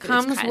it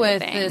comes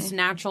with this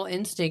natural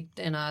instinct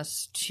in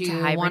us to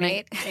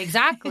hibernate.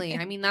 Exactly.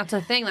 I mean, that's a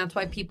thing. That's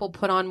why people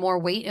put on more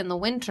weight in the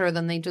winter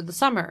than they do the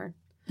summer.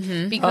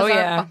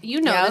 Because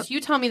this. You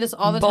tell me this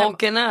all the time.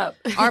 Bulking up.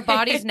 Our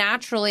bodies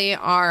naturally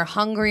are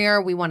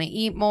hungrier. We want to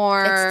eat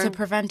more. It's to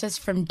prevent us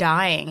from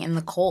dying in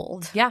the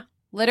cold. Yeah.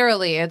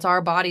 Literally, it's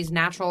our body's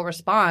natural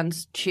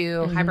response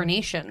to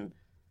hibernation.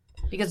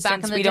 Because back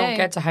in the day, we don't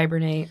get to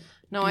hibernate.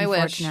 No, I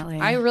wish.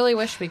 I really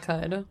wish we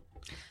could.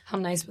 How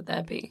nice would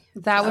that be?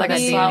 That would like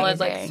be a solid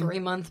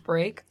 3-month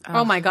break.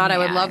 Oh my God, I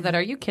would love that.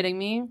 Are you kidding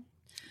me?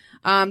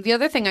 The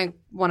other thing I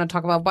want to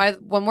talk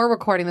about, when we're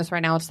recording this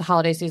right now, it's the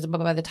holiday season, but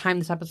by the time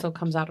this episode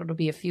comes out, it'll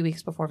be a few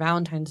weeks before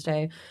Valentine's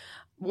Day.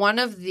 One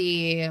of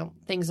the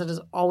things that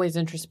has always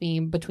interested me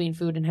between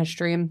food and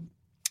history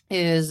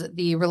is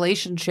the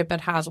relationship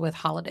it has with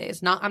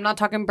holidays. I'm not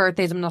talking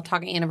birthdays, I'm not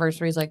talking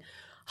anniversaries, like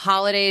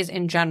holidays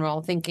in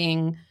general,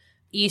 thinking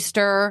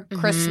Easter,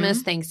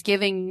 Christmas,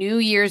 Thanksgiving, New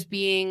Year's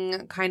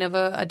being kind of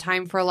a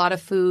time for a lot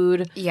of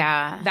food.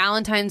 Yeah.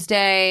 Valentine's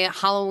Day,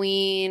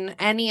 Halloween,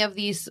 any of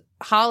these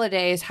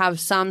holidays have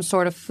some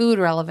sort of food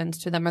relevance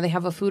to them, or they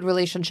have a food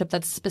relationship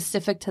that's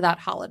specific to that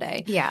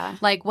holiday. Yeah.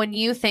 Like when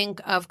you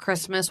think of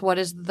Christmas, what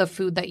is the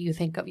food that you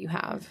think of you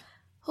have?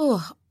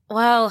 Oh,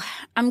 well,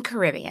 I'm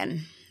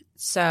Caribbean.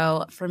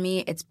 So for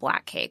me, it's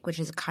black cake, which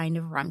is a kind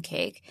of rum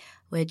cake,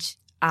 which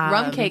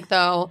rum cake,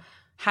 though,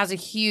 has a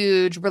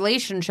huge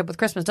relationship with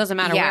Christmas. Doesn't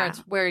matter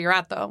where you're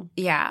at, though.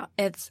 Yeah.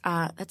 It's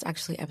that's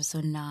actually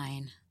episode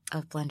 9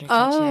 of Blender Kitchen.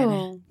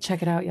 Oh,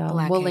 check it out,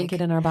 y'all. We'll link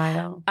it in our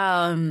bio.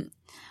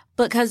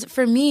 Because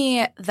for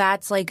me,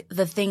 that's like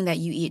the thing that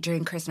you eat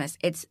during Christmas.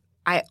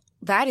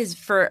 That is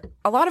for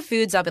a lot of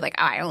foods. I'll be like,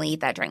 I only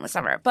eat that during the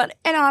summer. But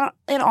in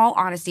all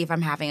honesty, if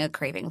I'm having a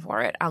craving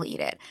for it, I'll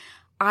eat it.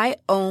 I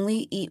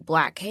only eat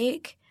black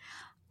cake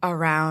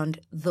around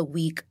the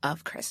week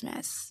of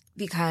Christmas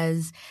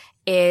because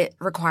it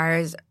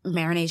requires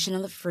marination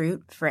of the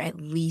fruit for at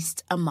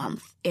least a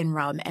month in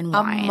rum and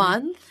wine. A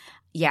month?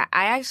 Yeah,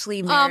 I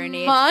actually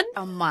marinate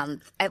a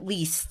month at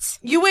least.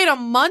 You wait a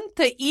month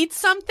to eat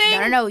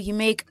something? No.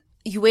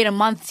 You wait a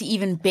month to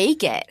even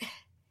bake it.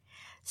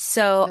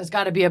 So there's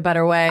got to be a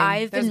better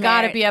way. There's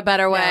got to be a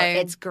better way. No,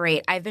 it's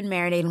great. I've been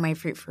marinating my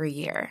fruit for a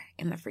year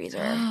in the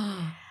freezer.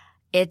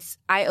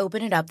 I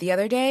opened it up the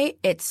other day.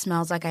 It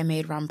smells like I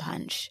made rum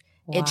punch.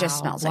 Wow, it just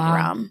smells like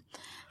rum.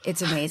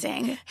 It's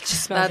amazing. It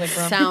just smells like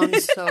rum.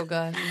 Sounds so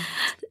good.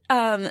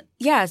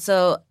 Yeah,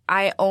 so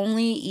I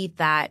only eat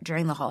that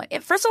during the holiday.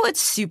 First of all, it's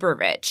super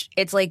rich.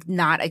 It's like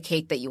not a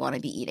cake that you want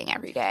to be eating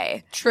every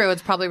day. True.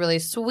 It's probably really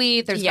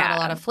sweet. There's got a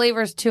lot of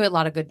flavors to it, a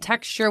lot of good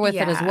texture with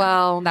it as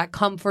well. That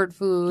comfort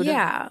food.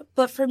 Yeah.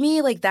 But for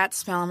me, like that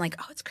smell, I'm like,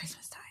 oh, it's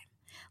Christmas time.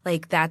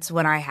 Like that's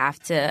when I have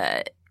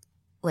to,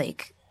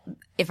 like,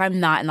 if I'm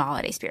not in the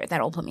holiday spirit,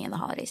 that'll put me in the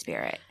holiday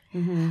spirit.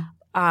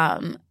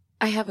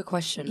 I have a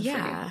question for you.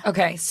 Yeah.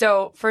 Okay,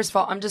 so first of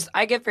all,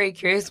 I get very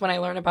curious when I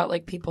learn about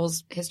like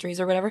people's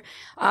histories or whatever.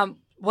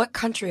 What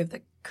country of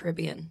the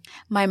Caribbean?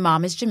 My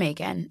mom is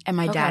Jamaican and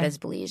my dad is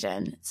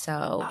Belizean.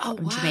 So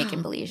I'm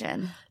Jamaican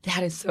Belizean.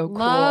 That is so cool.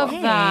 Love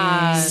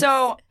that.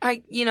 So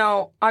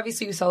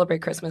obviously you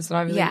celebrate Christmas and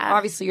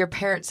obviously your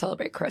parents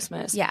celebrate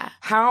Christmas. Yeah.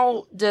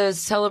 How does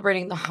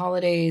celebrating the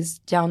holidays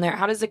down there,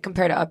 how does it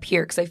compare to up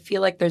here? Because I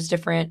feel like there's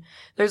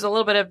a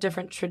little bit of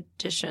different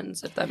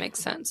traditions, if that makes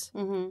sense.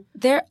 Mm-hmm.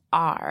 There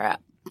are,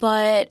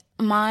 but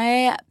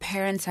my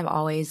parents have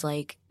always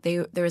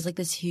there was like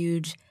this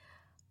huge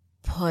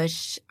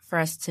push for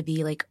us to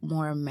be like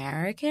more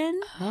American.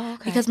 Oh,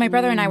 okay. Because my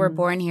brother and I were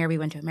born here. We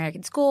went to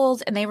American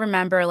schools and they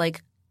remember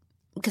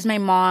because my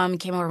mom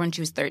came over when she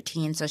was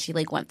 13, so she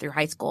went through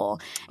high school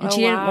and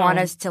she didn't want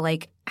us to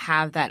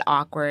have that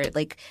awkward,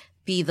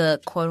 be the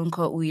quote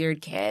unquote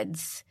weird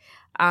kids.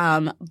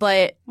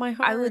 But My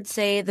heart. I would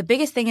say the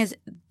biggest thing is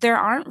there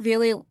aren't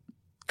really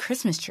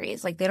Christmas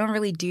trees. Like, they don't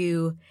really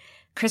do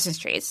Christmas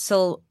trees.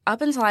 So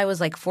up until I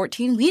was like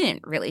 14, we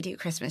didn't really do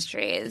Christmas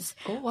trees.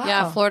 Oh, wow.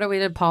 Yeah, Florida, we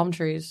did palm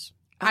trees.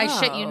 I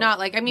shit you not.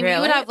 Like, I mean, Really?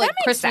 you would have like That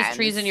makes Christmas sense.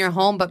 trees in your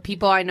home, but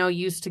people I know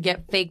used to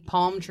get fake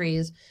palm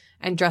trees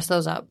and dress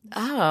those up.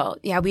 Oh,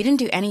 yeah, we didn't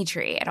do any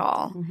tree at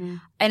all. Mm-hmm.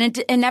 And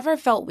it never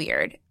felt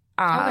weird.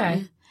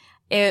 Okay.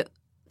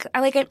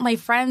 My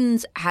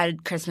friends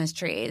had Christmas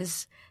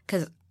trees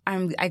because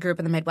I grew up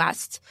in the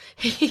Midwest.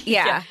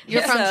 Yeah.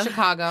 You're from So-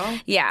 Chicago.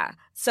 Yeah.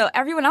 So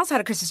everyone else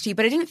had a Christmas tree,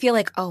 but I didn't feel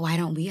like, oh, why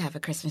don't we have a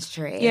Christmas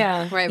tree?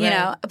 Yeah. Right, You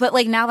know, but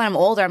like now that I'm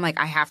older, I'm like,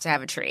 I have to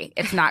have a tree.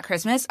 It's not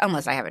Christmas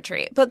unless I have a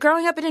tree. But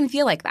growing up, it didn't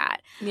feel like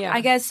that. Yeah.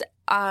 I guess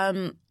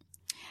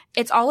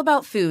it's all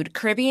about food.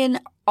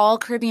 All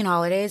Caribbean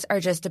holidays are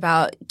just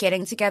about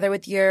getting together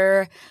with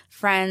your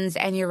friends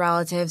and your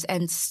relatives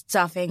and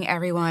stuffing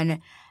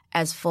everyone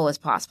as full as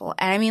possible.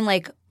 And I mean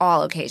like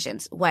all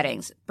occasions,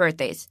 weddings,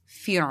 birthdays,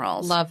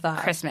 funerals. Love that.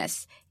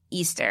 Christmas,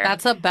 Easter.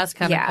 That's the best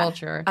kind Yeah. of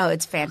culture. Oh,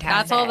 it's fantastic.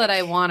 That's all that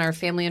I want are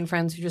family and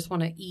friends who just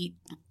want to eat.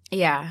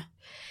 Yeah.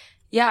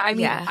 Yeah, I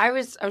mean, Yeah. I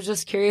was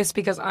just curious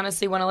because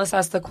honestly, when Alyssa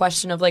asked the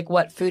question of like,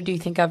 what food do you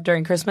think of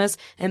during Christmas?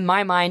 In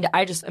my mind,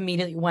 I just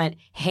immediately went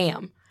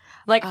ham.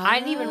 Like, I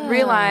didn't even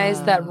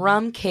realize that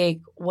rum cake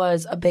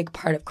was a big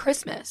part of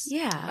Christmas.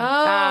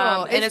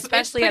 Yeah. And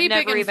especially I've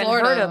never even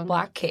heard of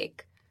black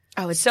cake.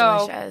 Oh, it's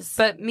So, delicious.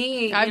 but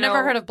me, I've you never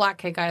know, heard of black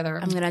cake either.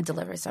 I'm going to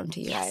deliver some to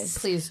you guys.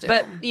 Please do.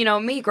 But you know,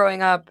 me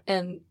growing up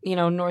in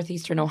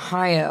northeastern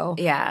Ohio.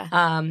 Yeah.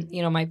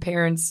 My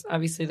parents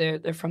obviously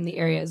they're from the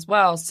area as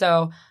well.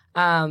 So,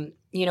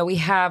 we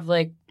have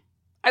like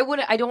I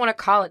don't want to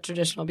call it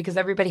traditional because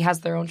everybody has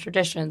their own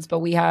traditions, but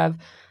we have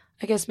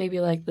I guess maybe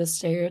like the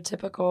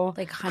stereotypical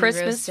Like honey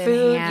Christmas roasted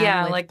food. ham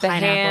Yeah, with like the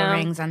pineapple ham.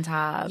 rings on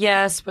top.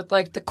 Yes, with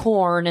like the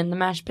corn and the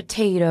mashed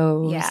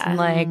potatoes Yeah. and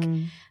like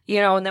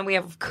and then we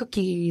have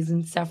cookies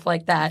and stuff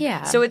like that.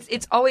 Yeah. So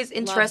it's always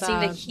interesting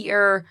to that.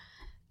 hear,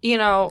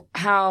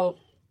 how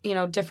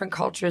different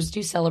cultures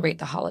do celebrate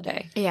the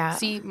holiday. Yeah.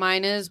 See,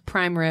 mine is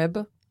prime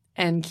rib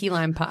and key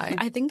lime pie.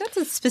 I think that's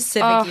a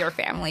specific your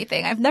family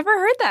thing. I've never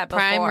heard that before.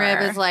 Prime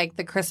rib is like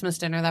the Christmas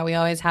dinner that we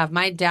always have.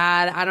 My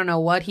dad, I don't know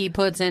what he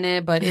puts in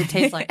it, but it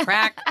tastes like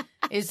crack.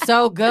 It's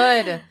so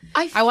good.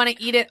 I want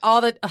to eat it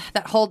all that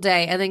whole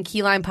day. And then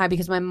key lime pie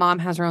because my mom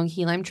has her own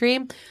key lime tree.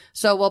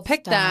 So we'll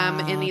pick them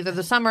in either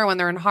the summer when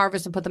they're in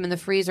harvest and put them in the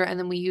freezer. And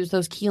then we use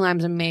those key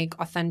limes and make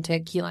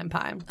authentic key lime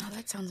pie. Oh,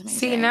 that sounds amazing.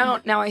 See, now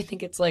I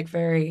think it's like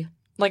very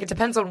like it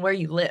depends on where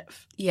you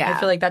live. Yeah. I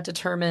feel like that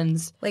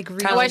determines Like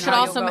kind Oh, of I like should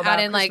how also you'll go add about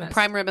in like Christmas.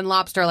 prime rib and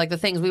lobster, like the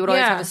things. We would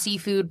always Yeah. have a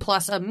seafood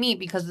plus a meat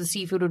because the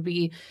seafood would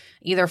be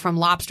either from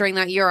lobstering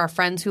that year. Our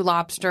friends who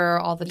lobster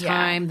all the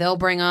time, they'll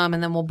bring them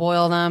and then we'll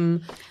boil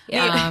them.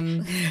 Yeah.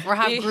 Or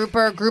have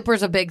grouper.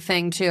 Grouper's a big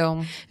thing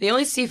too. The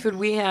only seafood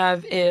we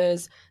have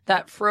is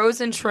that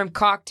frozen shrimp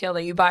cocktail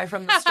that you buy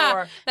from the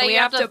store. That we you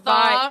have to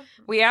thaw.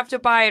 We have to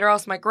buy it, or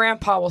else my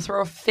grandpa will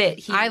throw a fit.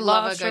 He I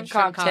love loves a good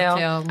shrimp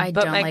cocktail, I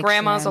but don't my like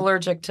grandma's shrimp.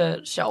 allergic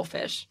to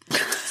shellfish,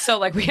 so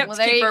like we have Well,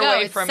 to there keep you her go.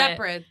 away It's from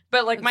separate. it.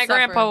 But like It's my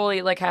grandpa separate. will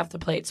eat like half the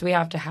plate, so we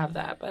have to have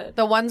that. But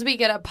The ones we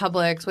get at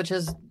Publix, which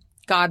is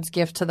God's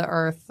gift to the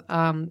earth,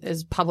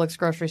 is Publix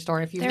grocery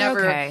store. If you've They're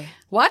never okay.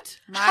 What?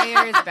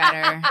 Meyer is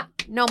better.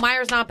 No,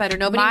 Meyer's not better.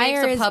 Nobody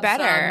Meijer makes is a pub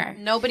better. sub.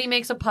 Nobody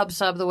makes a pub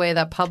sub the way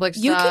that Publix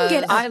You does.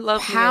 can get I a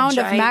love me a pound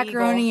of giant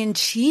macaroni eagle. and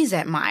cheese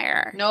at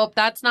Meyer. Nope,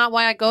 that's not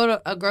why I go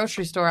to a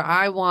grocery store.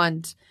 I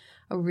want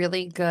a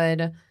really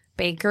good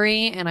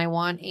bakery and I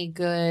want a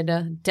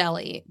good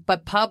deli.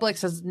 But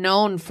Publix is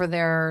known for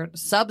their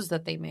subs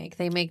that they make.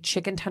 They make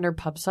chicken tender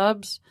pub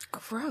subs.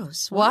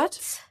 Gross.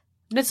 What?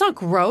 And it's not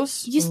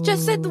gross. You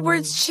just said the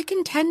words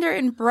chicken tender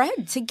and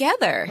bread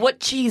together. what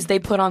cheese they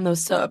put on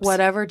those subs?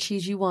 Whatever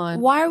cheese you want.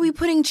 Why are we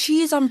putting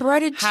cheese on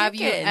breaded chicken? Have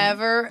you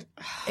ever?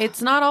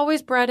 It's not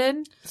always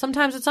breaded.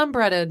 Sometimes it's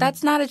unbreaded.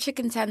 That's not a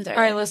chicken tender. All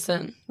right,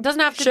 listen. It doesn't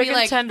have to Chicken be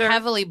like tender.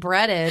 heavily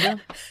breaded.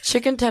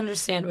 Chicken tender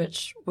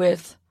sandwich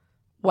with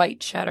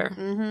white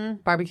cheddar,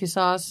 Barbecue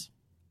sauce.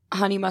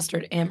 honey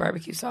mustard, and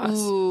barbecue sauce.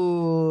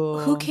 Ooh.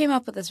 Who came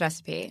up with this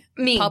recipe?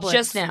 Me, Publix.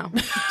 just now.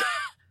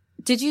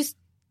 Did you?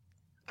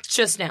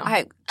 Just now.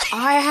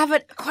 I have a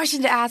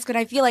question to ask, and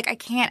I feel like I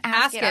can't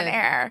ask it on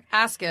air.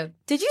 Ask it.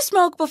 Did you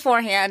smoke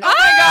beforehand? Oh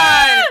my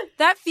God!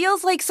 That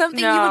feels like something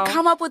you No. would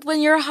come up with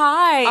when you're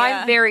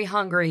high. I'm very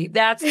hungry.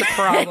 That's the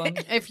problem.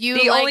 If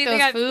you The only like thing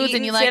those I've foods and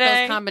eaten you like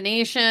today- those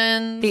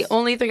combinations. The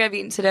only thing I've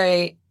eaten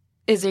today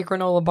is a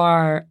granola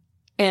bar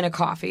and a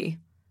coffee.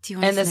 Do you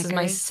want And this is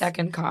my Snickers?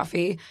 second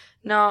coffee.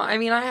 No, I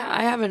mean,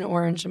 I have an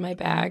orange in my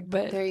bag,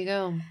 but There you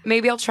go.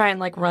 maybe I'll try and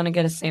like run and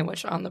get a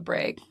sandwich on the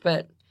break.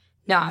 But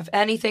no, if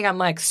anything, I'm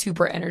like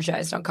super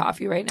energized on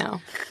coffee right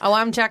now. Oh,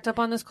 I'm jacked up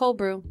on this cold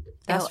brew.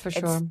 That's Oh, for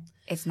it's- sure.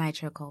 It's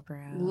nitro cold brew.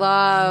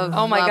 Love.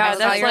 Oh my love God, it.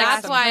 that's like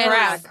that's some why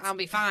crack. I'll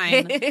be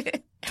fine.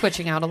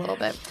 Twitching out a little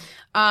bit.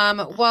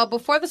 Well,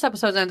 before this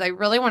episode ends, I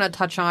really want to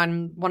touch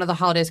on one of the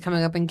holidays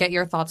coming up and get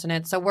your thoughts on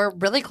it. So we're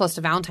really close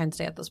to Valentine's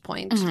Day at this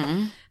point.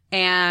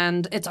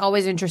 And it's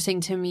always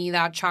interesting to me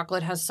that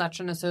chocolate has such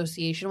an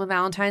association with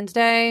Valentine's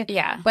Day.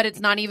 Yeah. But it's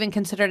not even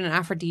considered an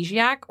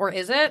aphrodisiac, or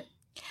is it?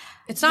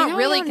 It's not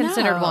really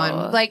considered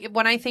one. Like,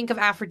 when I think of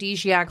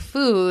aphrodisiac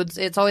foods,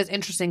 it's always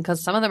interesting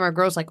because some of them are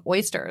gross, like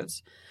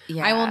oysters.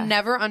 Yeah. I will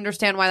never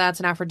understand why that's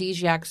an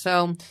aphrodisiac.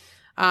 So,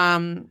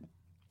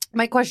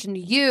 my question to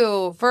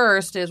you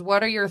first is,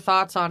 what are your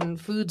thoughts on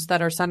foods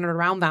that are centered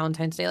around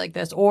Valentine's Day like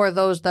this, or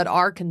those that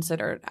are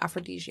considered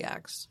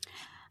aphrodisiacs?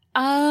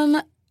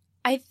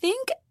 I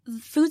think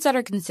foods that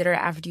are considered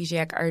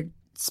aphrodisiac are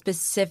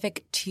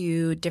specific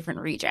to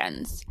different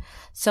regions.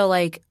 So,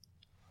 like,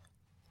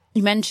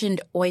 you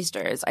mentioned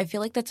oysters. I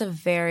feel like that's a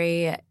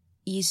very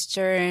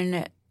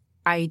Eastern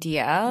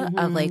idea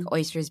of, like,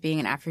 oysters being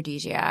an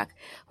aphrodisiac.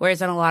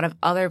 Whereas in a lot of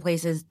other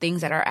places,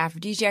 things that are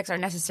aphrodisiacs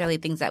aren't necessarily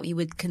things that we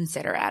would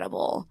consider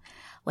edible.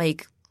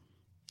 Like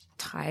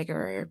tiger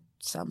or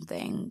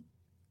something.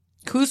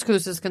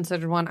 Couscous is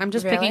considered one. I'm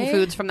just picking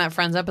foods from that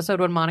Friends episode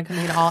when Monica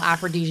made all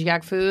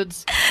aphrodisiac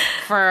foods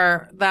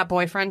for that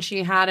boyfriend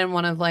she had in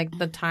one of, like,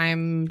 the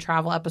time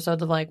travel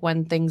episodes of, like,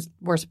 when things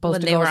were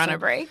supposed to go. When they were on a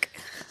break.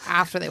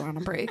 After they were on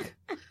a break.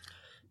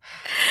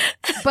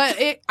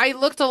 But I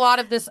looked a lot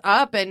of this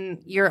up,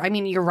 and you're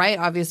right.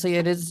 Obviously,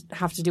 it is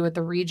have to do with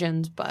the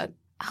regions, but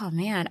oh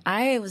man,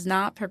 I was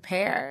not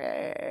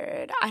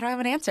prepared. I don't have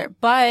an answer,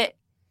 but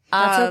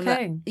that's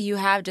okay. You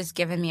have just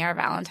given me our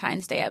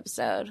Valentine's Day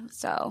episode,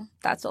 so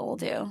that's what we'll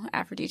do.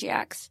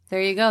 Aphrodisiacs.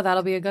 There you go.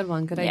 That'll be a good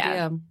one. Good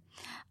idea.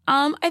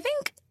 I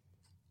think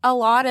a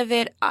lot of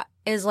it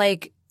is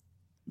like,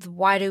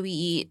 why do we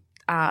eat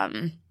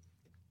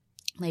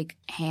like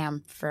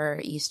ham for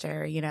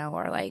Easter, you know,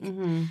 or like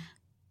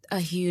a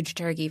huge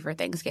turkey for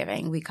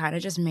Thanksgiving? We kind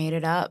of just made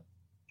it up.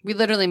 We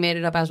literally made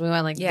it up as we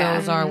went. Like,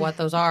 those are what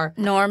those are.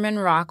 Norman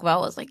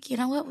Rockwell was like, you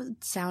know what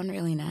would sound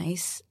really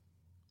nice?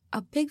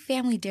 A big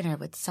family dinner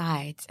with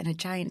sides and a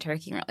giant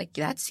turkey. We're like,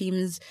 that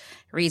seems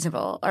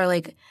reasonable. Or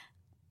like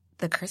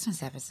the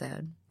Christmas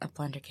episode of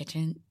Plunder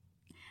Kitchen.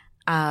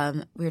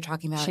 We were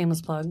talking about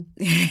shameless plug.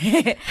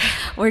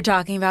 We're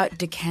talking about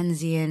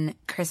Dickensian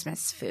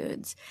Christmas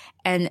foods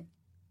and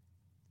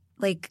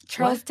like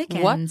Charles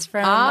Dickens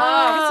from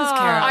Christmas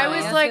Carol. I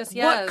was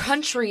what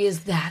country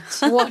is that?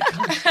 What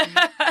country?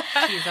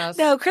 Jesus.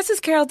 No,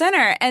 Christmas Carol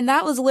dinner, and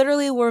that was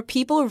literally where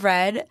people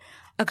read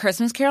A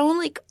Christmas Carol and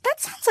like, that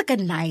sounds like a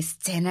nice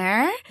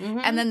dinner.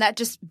 And then that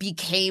just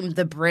became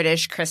the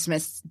British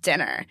Christmas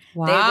dinner.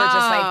 Wow. They were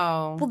just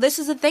like, well, this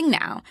is a thing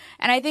now.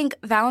 And I think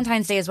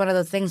Valentine's Day is one of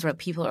those things where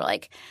people are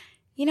like,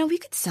 you know, we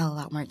could sell a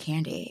lot more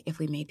candy if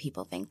we made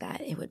people think that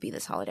it would be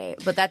this holiday.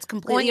 But that's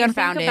completely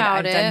unfounded.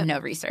 I've done no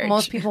research.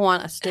 Most people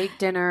want a steak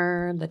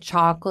dinner, the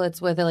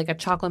chocolates with it, like a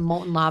chocolate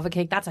molten lava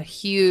cake. That's a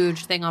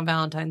huge thing on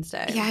Valentine's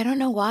Day. Yeah, I don't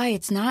know why.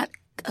 It's not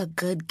a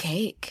good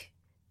cake.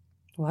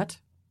 What?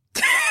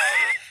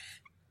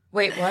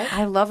 Wait, what?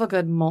 I love a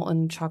good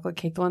molten chocolate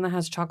cake, the one that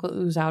has chocolate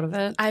ooze out of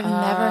it. I've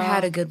never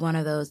had a good one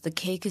of those. The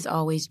cake is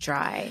always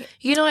dry.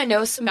 You know, I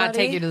know somebody. Gotta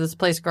take you to this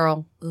place,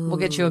 girl. Ooh. We'll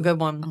get you a good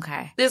one.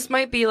 Okay. This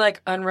might be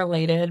like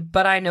unrelated,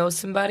 but I know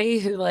somebody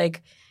who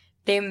like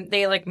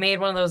they like made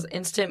one of those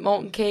instant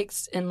molten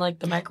cakes in like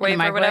the microwave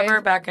or whatever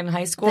back in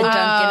high school. The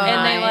Dunkin'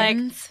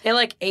 and they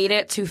like ate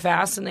it too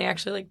fast and they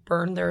actually like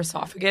burned their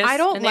esophagus. I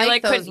don't and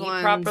like they those couldn't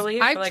ones. eat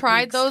properly. I've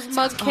tried weeks. those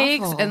mug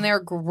cakes and they're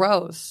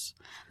gross.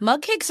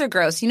 Mug cakes are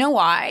gross. You know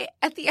why?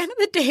 At the end of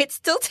the day, it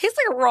still tastes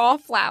like raw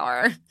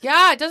flour.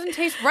 Yeah, it doesn't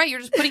taste right. You're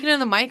just putting it in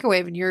the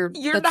microwave and you're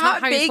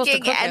not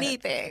baking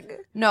anything.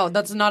 No,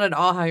 that's not at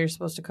all how you're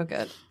supposed to cook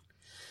it.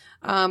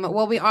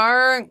 Well, we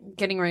are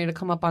getting ready to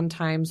come up on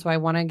time, so I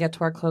want to get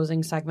to our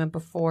closing segment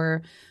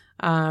before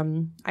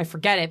I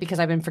forget it because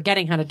I've been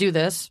forgetting how to do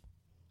this.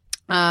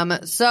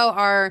 So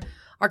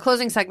our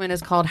closing segment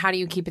is called How Do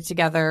You Keep It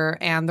Together?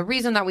 And the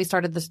reason that we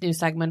started this new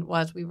segment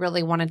was we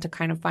really wanted to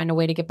kind of find a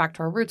way to get back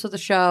to our roots of the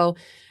show.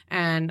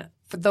 And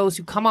for those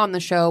who come on the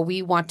show,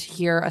 we want to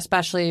hear,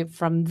 especially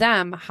from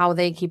them, how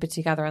they keep it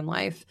together in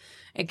life.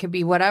 It could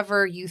be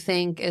whatever you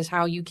think is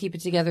how you keep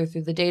it together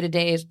through the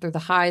day-to-days, through the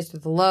highs,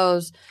 through the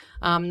lows,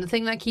 the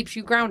thing that keeps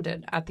you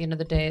grounded at the end of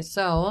the day.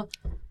 So,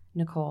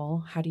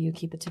 Nicole, how do you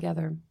keep it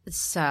together?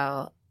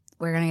 So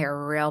we're going to get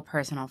real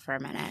personal for a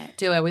minute.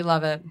 Do it. We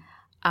love it.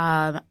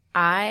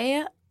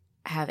 I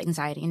have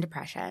anxiety and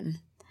depression.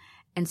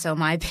 And so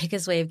my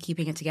biggest way of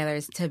keeping it together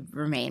is to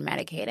remain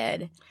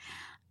medicated.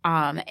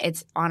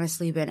 It's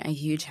honestly been a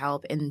huge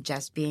help in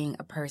just being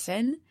a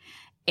person.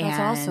 That's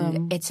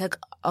awesome. It took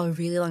a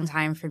really long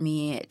time for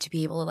me to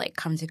be able to like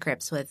come to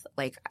grips with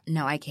like,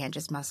 no, I can't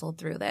just muscle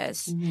through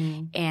this.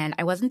 And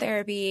I was in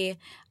therapy.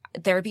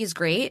 Therapy is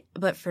great,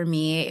 but for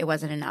me, it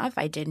wasn't enough.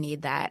 I did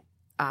need that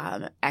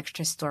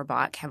extra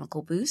store-bought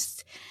chemical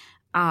boost.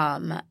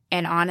 And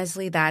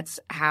honestly, that's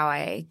how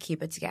I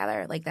keep it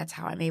together. Like, that's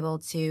how I'm able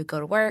to go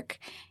to work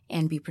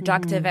and be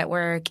productive at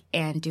work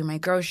and do my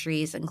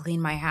groceries and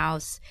clean my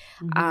house.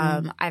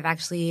 I've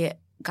actually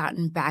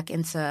gotten back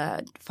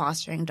into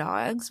fostering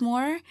dogs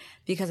more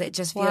because it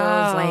just feels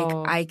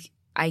like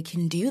I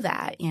can do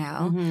that, you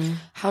know?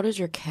 How does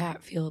your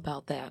cat feel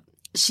about that?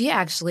 She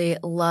actually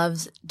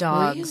loves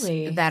dogs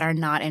Really? that are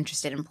not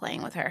interested in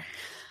playing with her.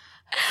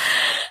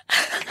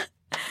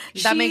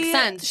 That makes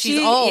sense.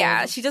 She's old.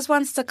 Yeah, she just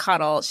wants to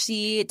cuddle.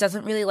 She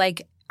doesn't really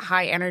like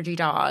high energy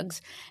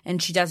dogs,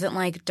 and she doesn't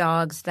like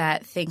dogs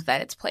that think that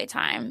it's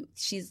playtime.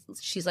 She's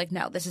like,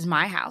 no, this is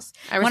my house.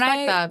 I respect when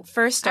I that.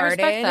 first started,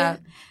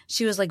 that.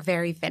 she was like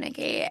very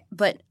finicky,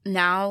 but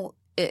now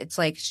it's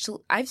like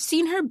I've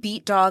seen her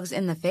beat dogs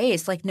in the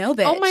face. Like, no,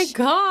 bitch. Oh my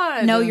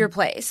God. Know your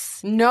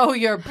place. Know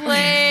your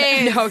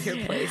place. Know your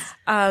place.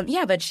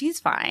 Yeah, but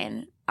she's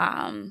fine.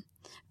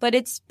 But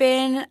it's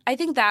been, I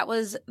think that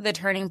was the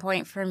turning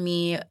point for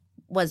me,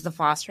 was the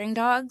fostering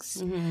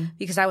dogs,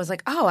 because I was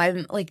like, oh,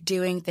 I'm like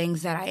doing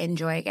things that I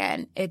enjoy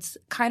again. It's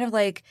kind of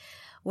like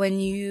when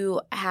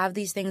you have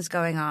these things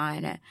going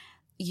on,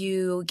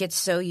 you get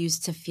so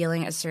used to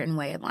feeling a certain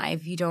way in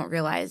life, you don't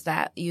realize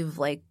that you've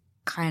like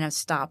kind of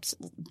stopped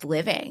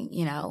living,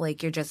 you know,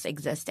 like you're just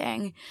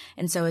existing.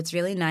 And so it's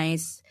really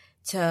nice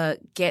to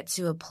get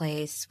to a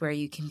place where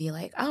you can be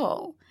like,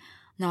 oh,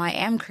 no, I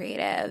am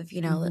creative, you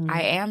know,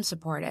 I am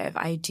supportive.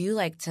 I do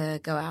like to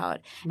go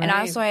out. Right. And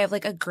also I have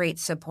like a great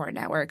support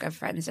network of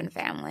friends and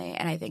family.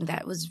 And I think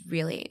that was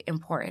really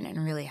important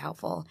and really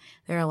helpful.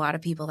 There are a lot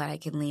of people that I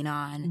can lean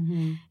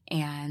on.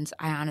 And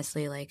I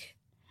honestly like,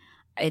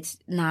 it's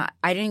not,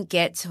 I didn't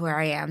get to where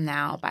I am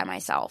now by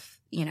myself,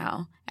 you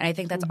know? And I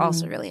think that's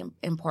also really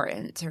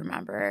important to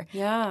remember.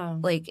 Yeah.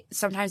 Like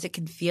sometimes it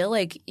can feel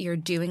like you're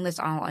doing this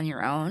all on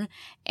your own,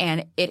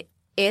 and it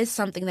is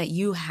something that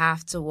you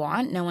have to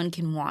want. No one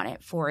can want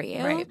it for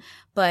you. Right.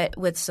 But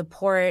with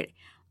support,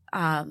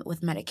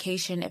 with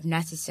medication, if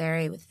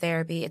necessary, with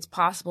therapy, it's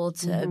possible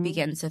to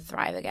begin to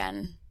thrive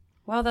again.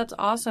 Wow, that's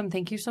awesome.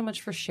 Thank you so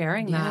much for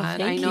sharing Yeah, that.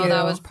 thank I know you.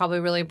 that was probably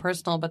really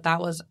personal, but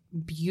that was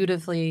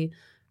beautifully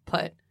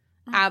put.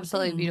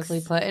 Absolutely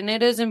beautifully put. And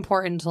it is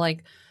important to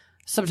like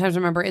sometimes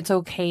remember it's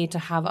okay to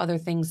have other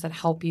things that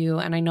help you.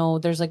 And I know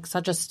there's like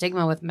such a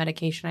stigma with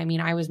medication. I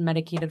mean, I was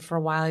medicated for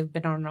a while. I've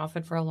been on and off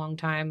it for a long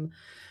time,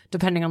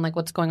 depending on like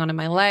what's going on in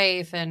my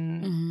life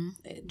and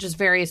just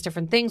various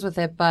different things with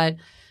it. But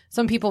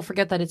some people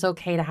forget that it's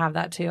okay to have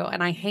that too.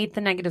 And I hate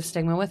the negative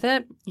stigma with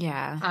it.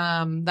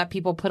 Yeah. That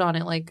people put on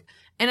it like,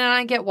 and then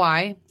I get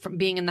why, from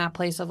being in that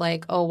place of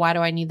like, oh, why do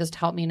I need this to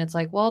help me? And it's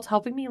like, well, it's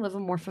helping me live a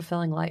more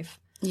fulfilling life.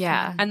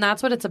 Yeah. And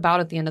that's what it's about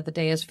at the end of the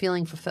day, is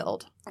feeling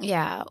fulfilled.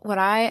 Yeah.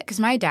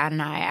 Because my dad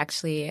and I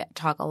actually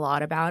talk a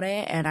lot about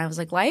it. And I was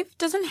like, life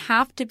doesn't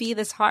have to be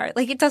this hard.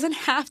 Like, it doesn't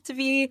have to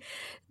be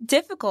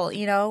difficult,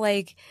 you know?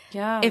 Like,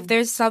 if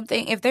there's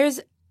something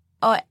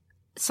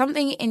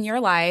in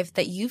your life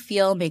that you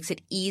feel makes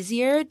it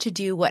easier to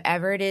do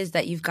whatever it is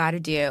that you've got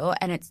to do,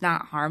 and it's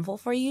not harmful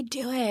for you,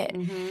 do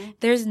it.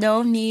 There's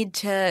no need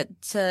to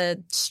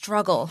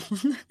struggle,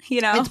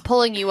 you know? It's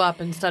pulling you up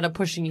instead of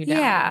pushing you down.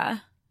 Yeah.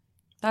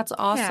 That's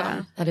awesome.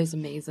 Yeah. That is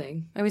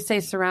amazing. I would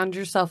say surround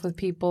yourself with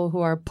people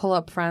who are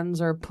pull-up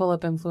friends or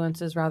pull-up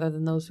influences rather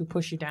than those who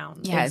push you down.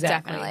 Yeah,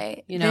 Exactly.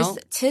 definitely. You know?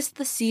 'Tis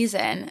the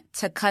season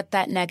to cut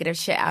that negative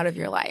shit out of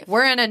your life.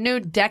 We're in a new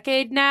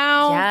decade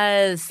now.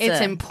 Yes.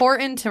 It's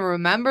important to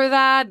remember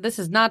that. This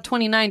is not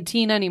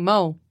 2019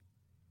 anymore.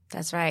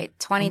 That's right.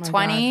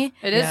 2020.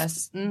 It Yes.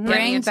 is. Getting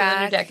Bring into the new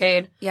back.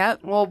 decade.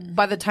 Yep. Well,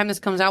 by the time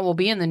this comes out, we'll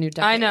be in the new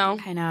decade. I know.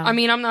 I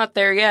mean, I'm not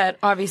there yet,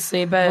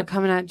 obviously, We're but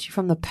coming at you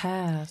from the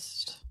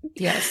past.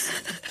 yes.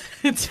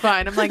 It's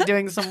fine. I'm like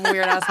doing some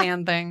weird ass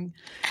hand thing.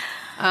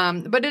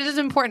 But it is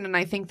important. And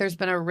I think there's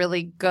been a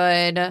really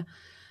good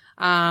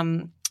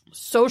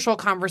social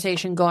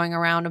conversation going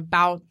around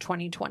about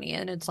 2020.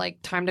 And it's like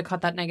time to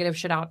cut that negative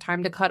shit out.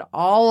 Time to cut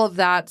all of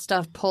that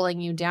stuff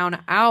pulling you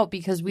down out,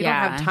 because we don't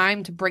have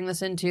time to bring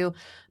this into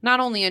not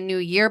only a new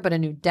year, but a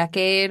new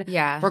decade.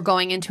 Yeah. We're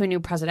going into a new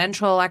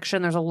presidential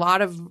election. There's a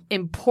lot of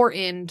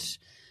important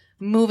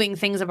moving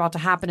things about to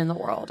happen in the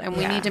world, and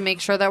we need to make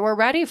sure that we're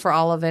ready for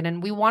all of it,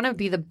 and we want to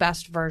be the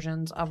best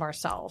versions of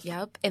ourselves.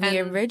 Yep. In the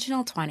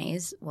original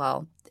 20s,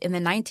 well, in the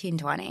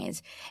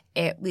 1920s,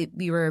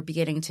 we were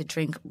beginning to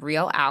drink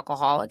real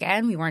alcohol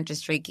again. We weren't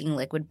just drinking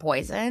liquid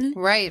poison.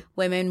 Right.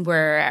 Women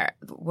were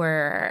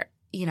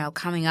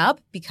coming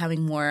up,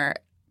 becoming more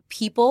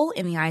people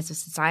in the eyes of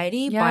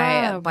society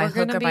by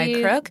hook or by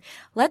crook.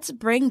 Let's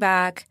bring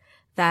back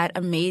that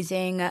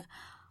amazing,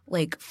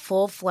 like,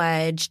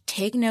 full-fledged,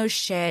 take no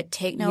shit,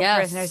 take no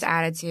prisoners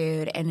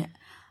attitude, and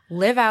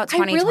live out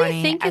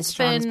 2020 as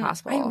strong as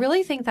possible. I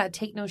really think that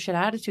take no shit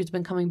attitude's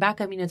been coming back.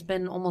 I mean, it's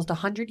been almost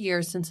 100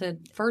 years since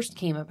it first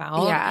came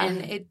about. Yeah.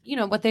 And it,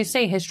 what they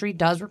say, history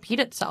does repeat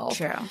itself.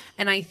 True.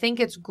 And I think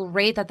it's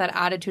great that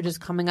attitude is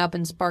coming up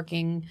and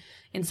sparking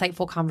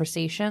insightful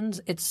conversations.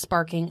 It's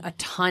sparking a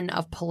ton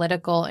of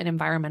political and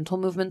environmental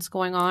movements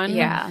going on.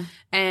 Yeah.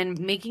 And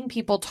making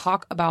people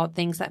talk about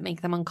things that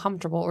make them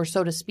uncomfortable, or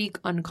so to speak,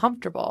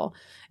 uncomfortable.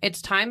 It's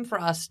time for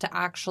us to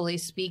actually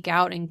speak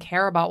out and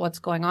care about what's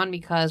going on,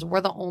 because we're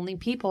the only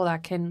people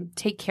that can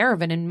take care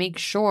of it and make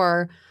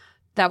sure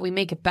that we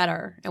make it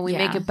better, and we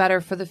make it better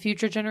for the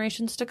future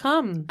generations to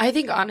come. I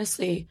think,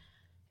 honestly,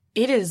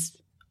 it is,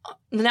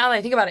 now that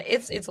I think about it,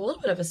 it's a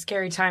little bit of a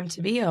scary time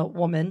to be a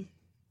woman.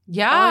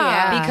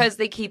 Yeah. Because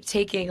they keep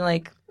taking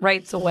like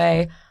rights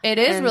away. It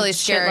is and really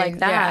shit scary. like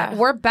that. Yeah.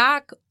 We're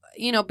back,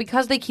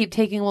 because they keep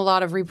taking a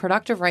lot of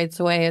reproductive rights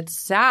away. It's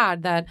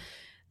sad that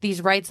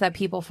these rights that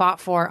people fought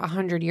for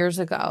 100 years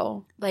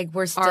ago. Like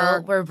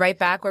we're right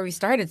back where we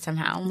started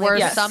somehow.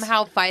 We're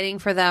somehow fighting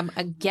for them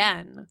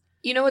again.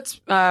 You know what's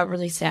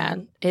really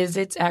sad is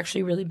it's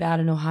actually really bad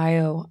in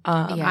Ohio.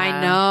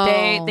 I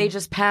know. They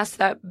just passed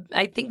that.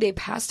 I think they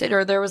passed it,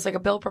 or there was like a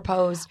bill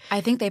proposed.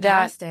 I think they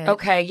passed it.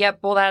 Okay, yep.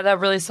 Well, that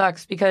really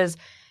sucks because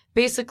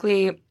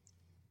basically,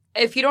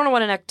 if you don't know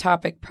what an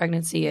ectopic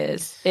pregnancy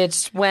is,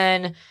 it's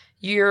when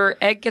your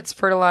egg gets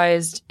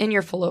fertilized in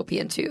your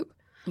fallopian tube.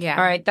 Yeah.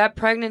 All right. That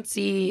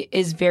pregnancy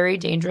is very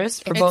dangerous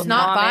for both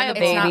mom and the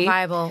baby. It's not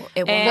viable.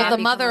 It will not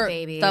become a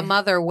baby. The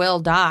mother will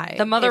die.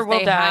 The mother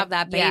will die. Have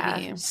that baby.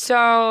 Yeah.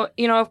 So,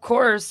 of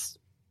course,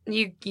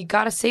 you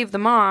got to save the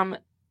mom.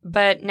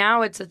 But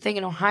now it's a thing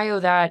in Ohio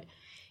that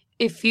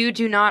if you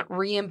do not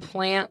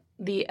reimplant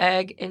the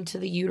egg into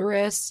the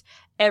uterus,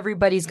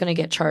 everybody's going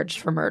to get charged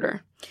for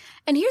murder.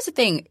 And here's the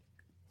thing.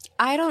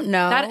 I don't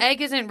know. That egg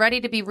isn't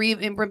ready to be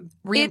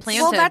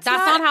reimplanted. That's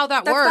not how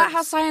that works. That's not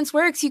how science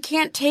works. You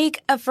can't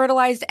take a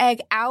fertilized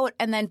egg out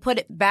and then put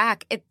it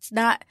back. It's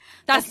not.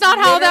 That's not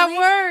how that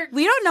works.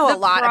 We don't know a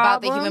lot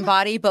about the human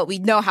body, but we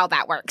know how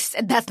that works.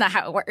 And that's not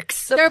how it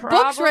works. There are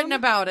books written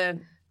about it.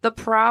 The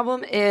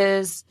problem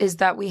is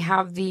that we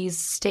have these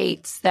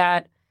states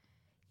that,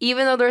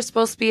 even though there's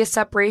supposed to be a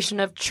separation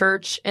of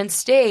church and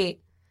state,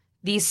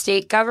 these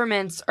state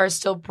governments are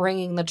still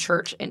bringing the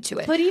church into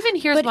it. But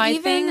here's my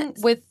thing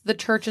with the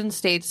church and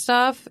state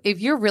stuff. If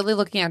you're really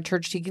looking at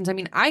church deacons,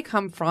 I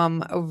come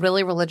from a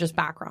really religious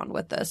background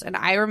with this. And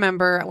I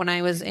remember when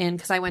I was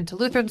because I went to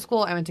Lutheran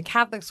school, I went to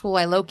Catholic school,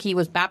 I low-key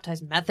was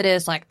baptized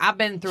Methodist. Like, I've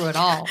been through it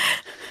all.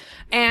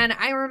 And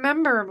I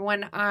remember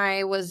when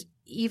I was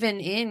even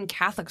in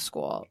Catholic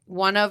school,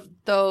 one of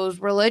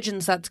those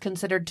religions that's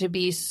considered to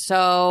be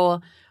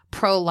so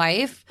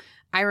pro-life,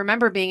 I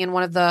remember being in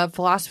one of the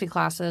philosophy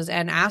classes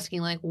and asking,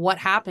 like, what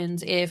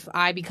happens if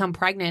I become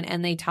pregnant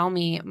and they tell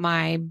me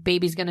my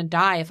baby's going to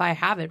die if I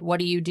have it? What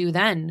do you do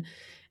then?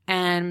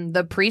 And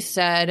the priest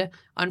said,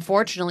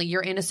 unfortunately,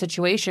 you're in a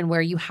situation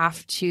where you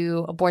have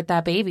to abort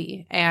that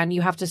baby and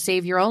you have to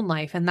save your own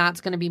life. And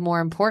that's going to be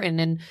more important.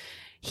 And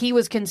he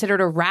was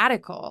considered a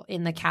radical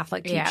in the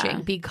Catholic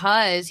teaching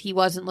because he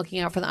wasn't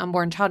looking out for the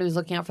unborn child. He was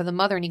looking out for the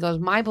mother. And he goes,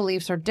 my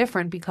beliefs are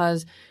different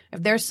because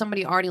if there's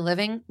somebody already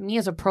living, me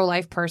as a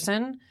pro-life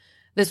person,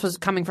 this was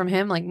coming from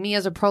him, like me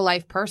as a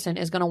pro-life person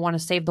is going to want to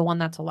save the one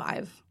that's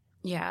alive.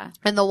 Yeah.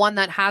 And the one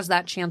that has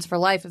that chance for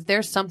life, if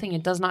there's something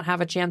it does not have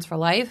a chance for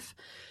life,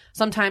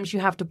 sometimes you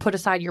have to put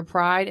aside your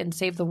pride and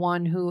save the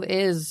one who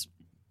is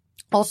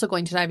also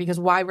going to die, because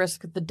why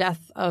risk the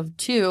death of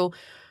two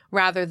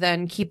rather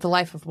than keep the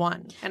life of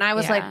one? And I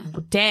was like,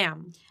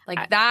 damn,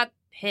 that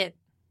hit.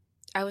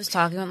 I was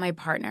talking with my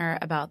partner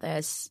about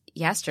this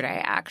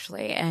yesterday,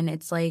 actually, and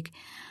it's like,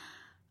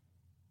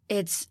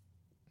 it's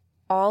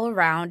all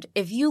around.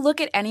 If you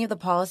look at any of the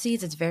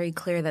policies, it's very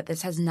clear that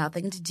this has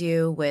nothing to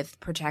do with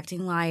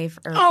protecting life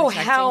or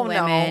protecting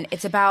women. No.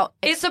 It's about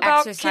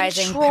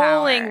exercising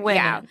controlling power. women.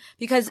 Yeah.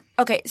 Because,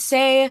 okay,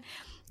 say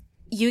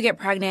you get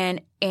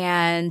pregnant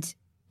and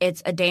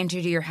it's a danger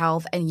to your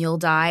health and you'll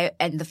die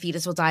and the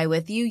fetus will die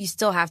with you, you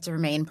still have to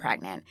remain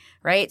pregnant,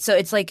 right? So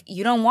it's like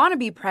you don't want to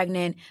be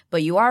pregnant,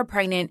 but you are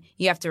pregnant,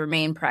 you have to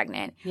remain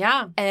pregnant.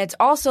 Yeah. And it's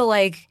also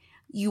like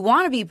you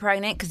want to be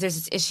pregnant because there's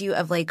this issue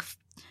of like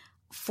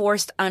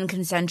forced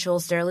unconsensual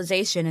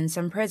sterilization in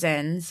some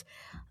prisons.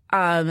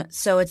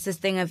 So it's this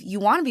thing of you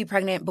want to be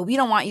pregnant, but we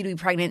don't want you to be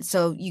pregnant,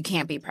 so you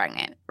can't be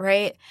pregnant,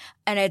 right?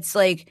 And it's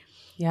like,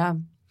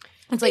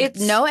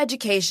 it's no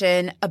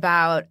education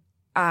about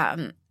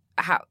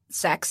how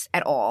sex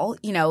at all,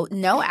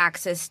 no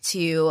access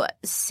to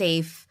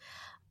safe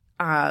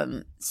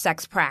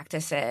sex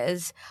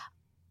practices,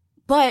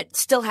 but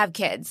still have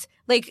kids.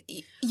 Like,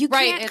 you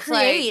can't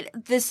create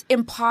this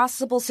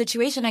impossible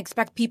situation and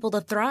expect people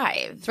to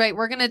thrive. That's right.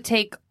 We're going to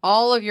take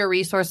all of your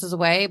resources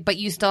away, but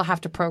you still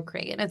have to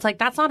procreate. And it's like,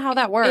 that's not how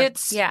that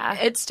works.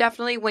 It's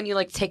definitely, when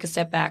you take a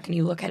step back and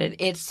you look at it,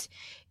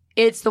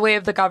 it's the way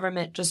of the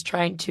government just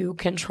trying to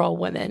control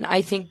women.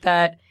 I think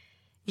that,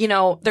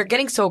 they're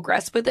getting so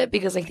aggressive with it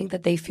because I think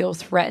that they feel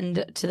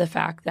threatened to the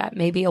fact that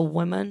maybe a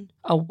woman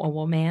could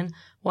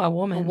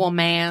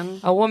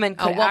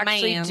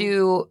actually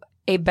do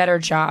a better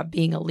job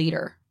being a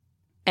leader.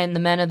 And the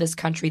men of this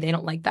country, they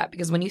don't like that,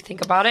 because when you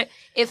think about it,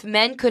 if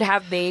men could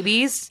have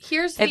babies,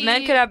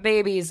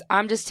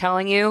 I'm just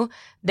telling you,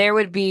 there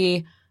would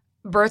be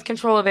birth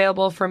control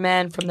available for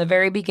men from the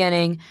very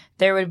beginning.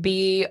 There would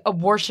be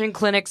abortion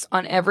clinics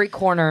on every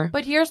corner.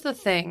 But here's the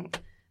thing.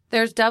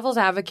 There's devil's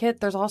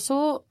advocate. There's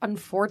also,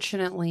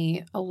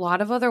 unfortunately, a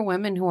lot of other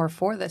women who are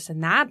for this.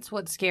 And that's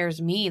what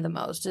scares me the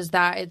most, is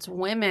that it's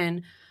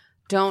women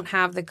don't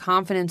have the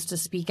confidence to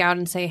speak out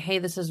and say, hey,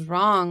 this is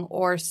wrong,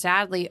 or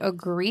sadly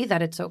agree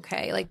that it's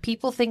okay. Like,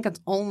 people think it's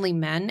only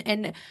men,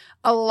 and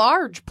a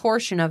large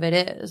portion of it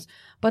is.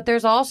 But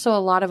there's also a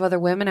lot of other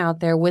women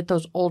out there with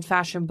those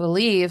old-fashioned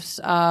beliefs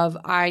of,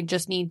 I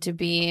just need to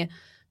be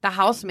the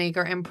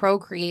housemaker and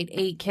procreate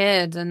 8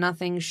 kids and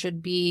nothing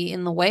should be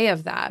in the way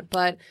of that.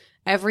 But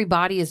every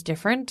body is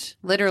different,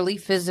 literally,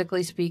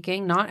 physically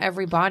speaking. Not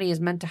every body is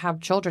meant to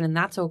have children, and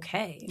that's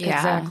okay. Yeah.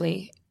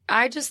 Exactly.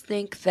 I just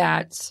think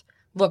that,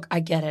 look, I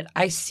get it.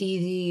 I see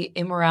the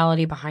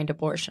immorality behind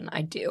abortion.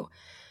 I do.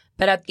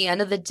 But at the end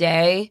of the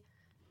day,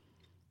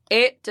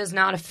 it does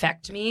not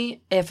affect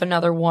me if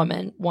another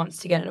woman wants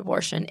to get an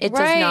abortion. It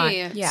does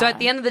not. Yeah. So at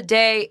the end of the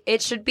day,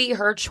 it should be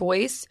her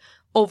choice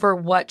over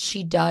what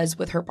she does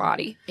with her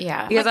body.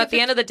 Yeah. Because at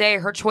the end of the day,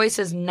 her choice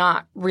is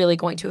not really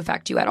going to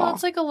affect you at all.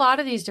 It's like a lot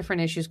of these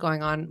different issues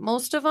going on.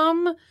 Most of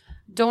them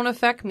don't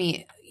affect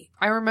me.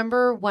 I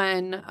remember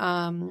when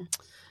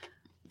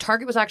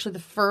Target was actually the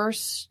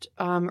first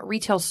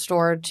retail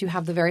store to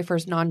have the very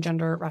first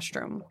non-gender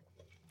restroom.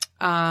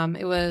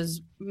 It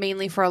was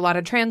mainly for a lot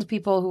of trans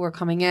people who were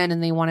coming in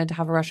and they wanted to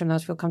have a restroom that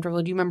was feel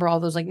comfortable. Do you remember all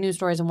those like news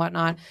stories and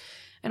whatnot?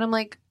 And I'm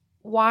like,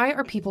 why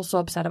are people so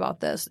upset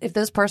about this? If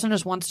this person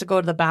just wants to go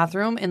to the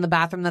bathroom in the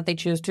bathroom that they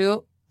choose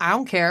to, I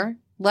don't care.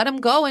 Let them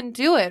go and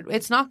do it.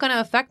 It's not going to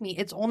affect me.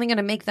 It's only going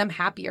to make them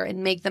happier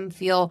and make them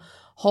feel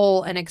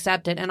whole and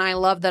accepted. And I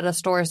love that a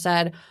store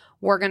said,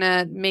 we're going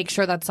to make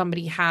sure that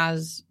somebody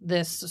has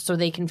this so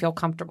they can feel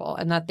comfortable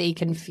and that they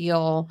can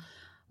feel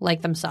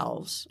like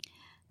themselves.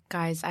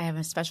 Guys, I have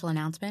a special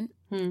announcement.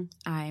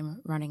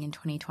 I'm running in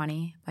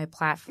 2020. My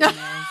platform is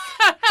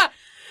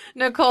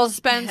Nicole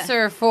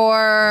Spencer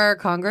for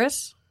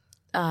Congress.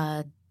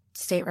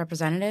 State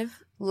representative.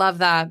 Love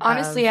that.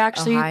 Honestly,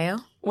 actually, Ohio.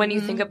 When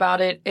you think about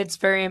it, it's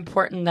very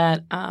important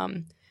that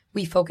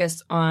we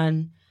focus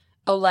on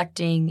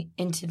electing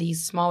into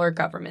these smaller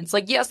governments.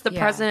 Like, yes, the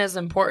president is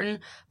important,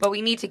 but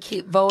we need to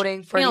keep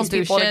voting for these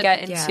people to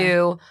get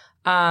into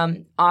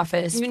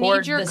office you for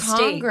need your the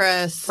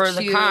Congress states, for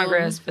the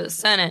Congress, for the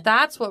Senate.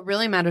 That's what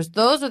really matters.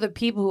 Those are the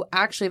people who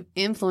actually have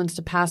influence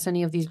to pass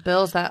any of these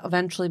bills that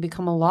eventually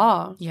become a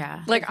law.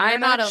 Yeah. Like,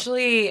 I'm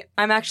actually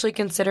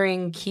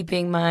considering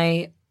keeping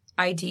my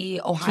ID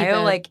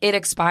Ohio. Like, it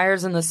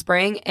expires in the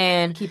spring,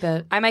 and Keep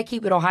it. I might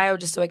keep it Ohio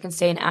just so I can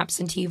stay an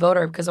absentee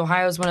voter because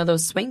Ohio is one of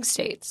those swing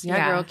states.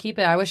 Yeah, girl, keep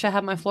it. I wish I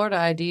had my Florida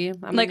ID.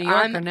 I'm Like, a New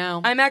Yorker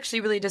now. I'm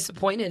actually really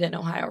disappointed in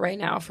Ohio right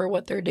now for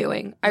what they're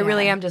doing. I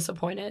really am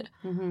disappointed.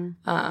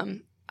 I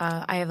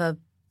have a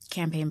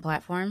campaign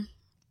platform.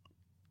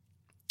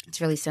 It's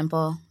really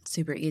simple,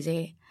 super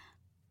easy.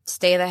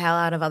 Stay the hell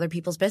out of other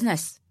people's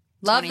business.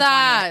 Love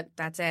that.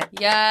 That's it.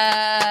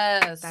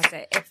 Yes. That's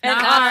it. It's And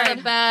not that's hard.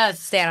 the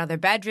best. Stay out of their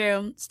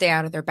bedroom. Stay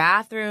out of their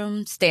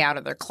bathroom. Stay out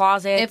of their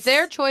closets. If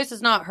their choice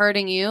is not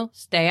hurting you,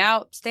 stay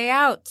out. Stay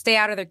out. Stay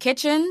out of their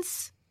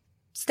kitchens.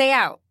 Stay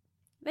out.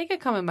 They could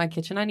come in my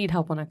kitchen. I need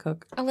help when I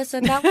cook.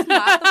 Alyssa, that was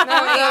not the point.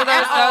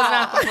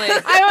 that was not the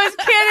place. I was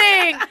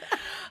kidding.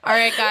 All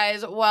right,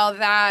 guys. Well,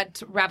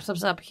 that wraps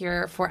us up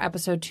here for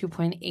episode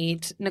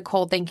 2.8.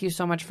 Nicole, thank you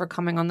so much for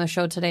coming on the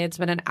show today. It's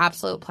been an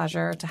absolute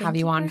pleasure to have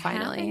you on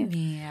finally.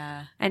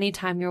 Yeah.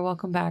 Anytime, you're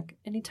welcome back.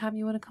 Anytime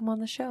you want to come on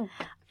the show.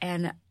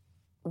 And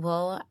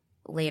we'll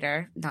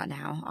later, not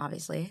now,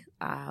 obviously,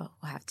 we'll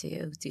have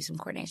to do some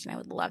coordination. I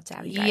would love to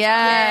have you guys.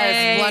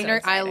 Yes. on. So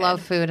I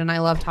love food and I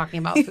love talking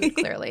about food,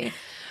 clearly.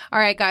 All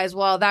right, guys.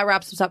 Well, that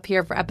wraps us up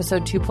here for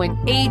episode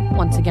 2.8.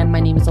 Once again, my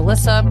name is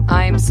Alyssa.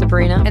 I'm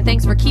Sabrina. And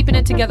thanks for keeping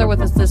it together with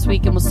us this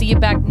week. And we'll see you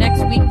back next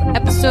week for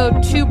episode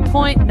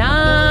 2.9.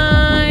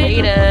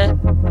 Later.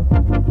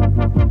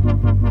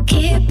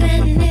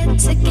 Keeping it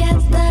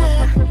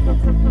together.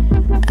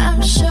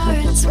 I'm sure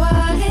it's what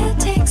it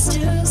takes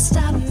to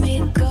stop me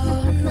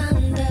going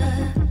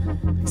under.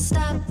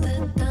 Stop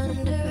the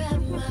thunder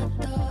at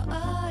my door.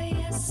 Oh,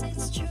 yes,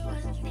 it's true.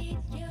 I need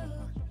you.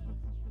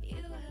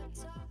 You have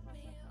taught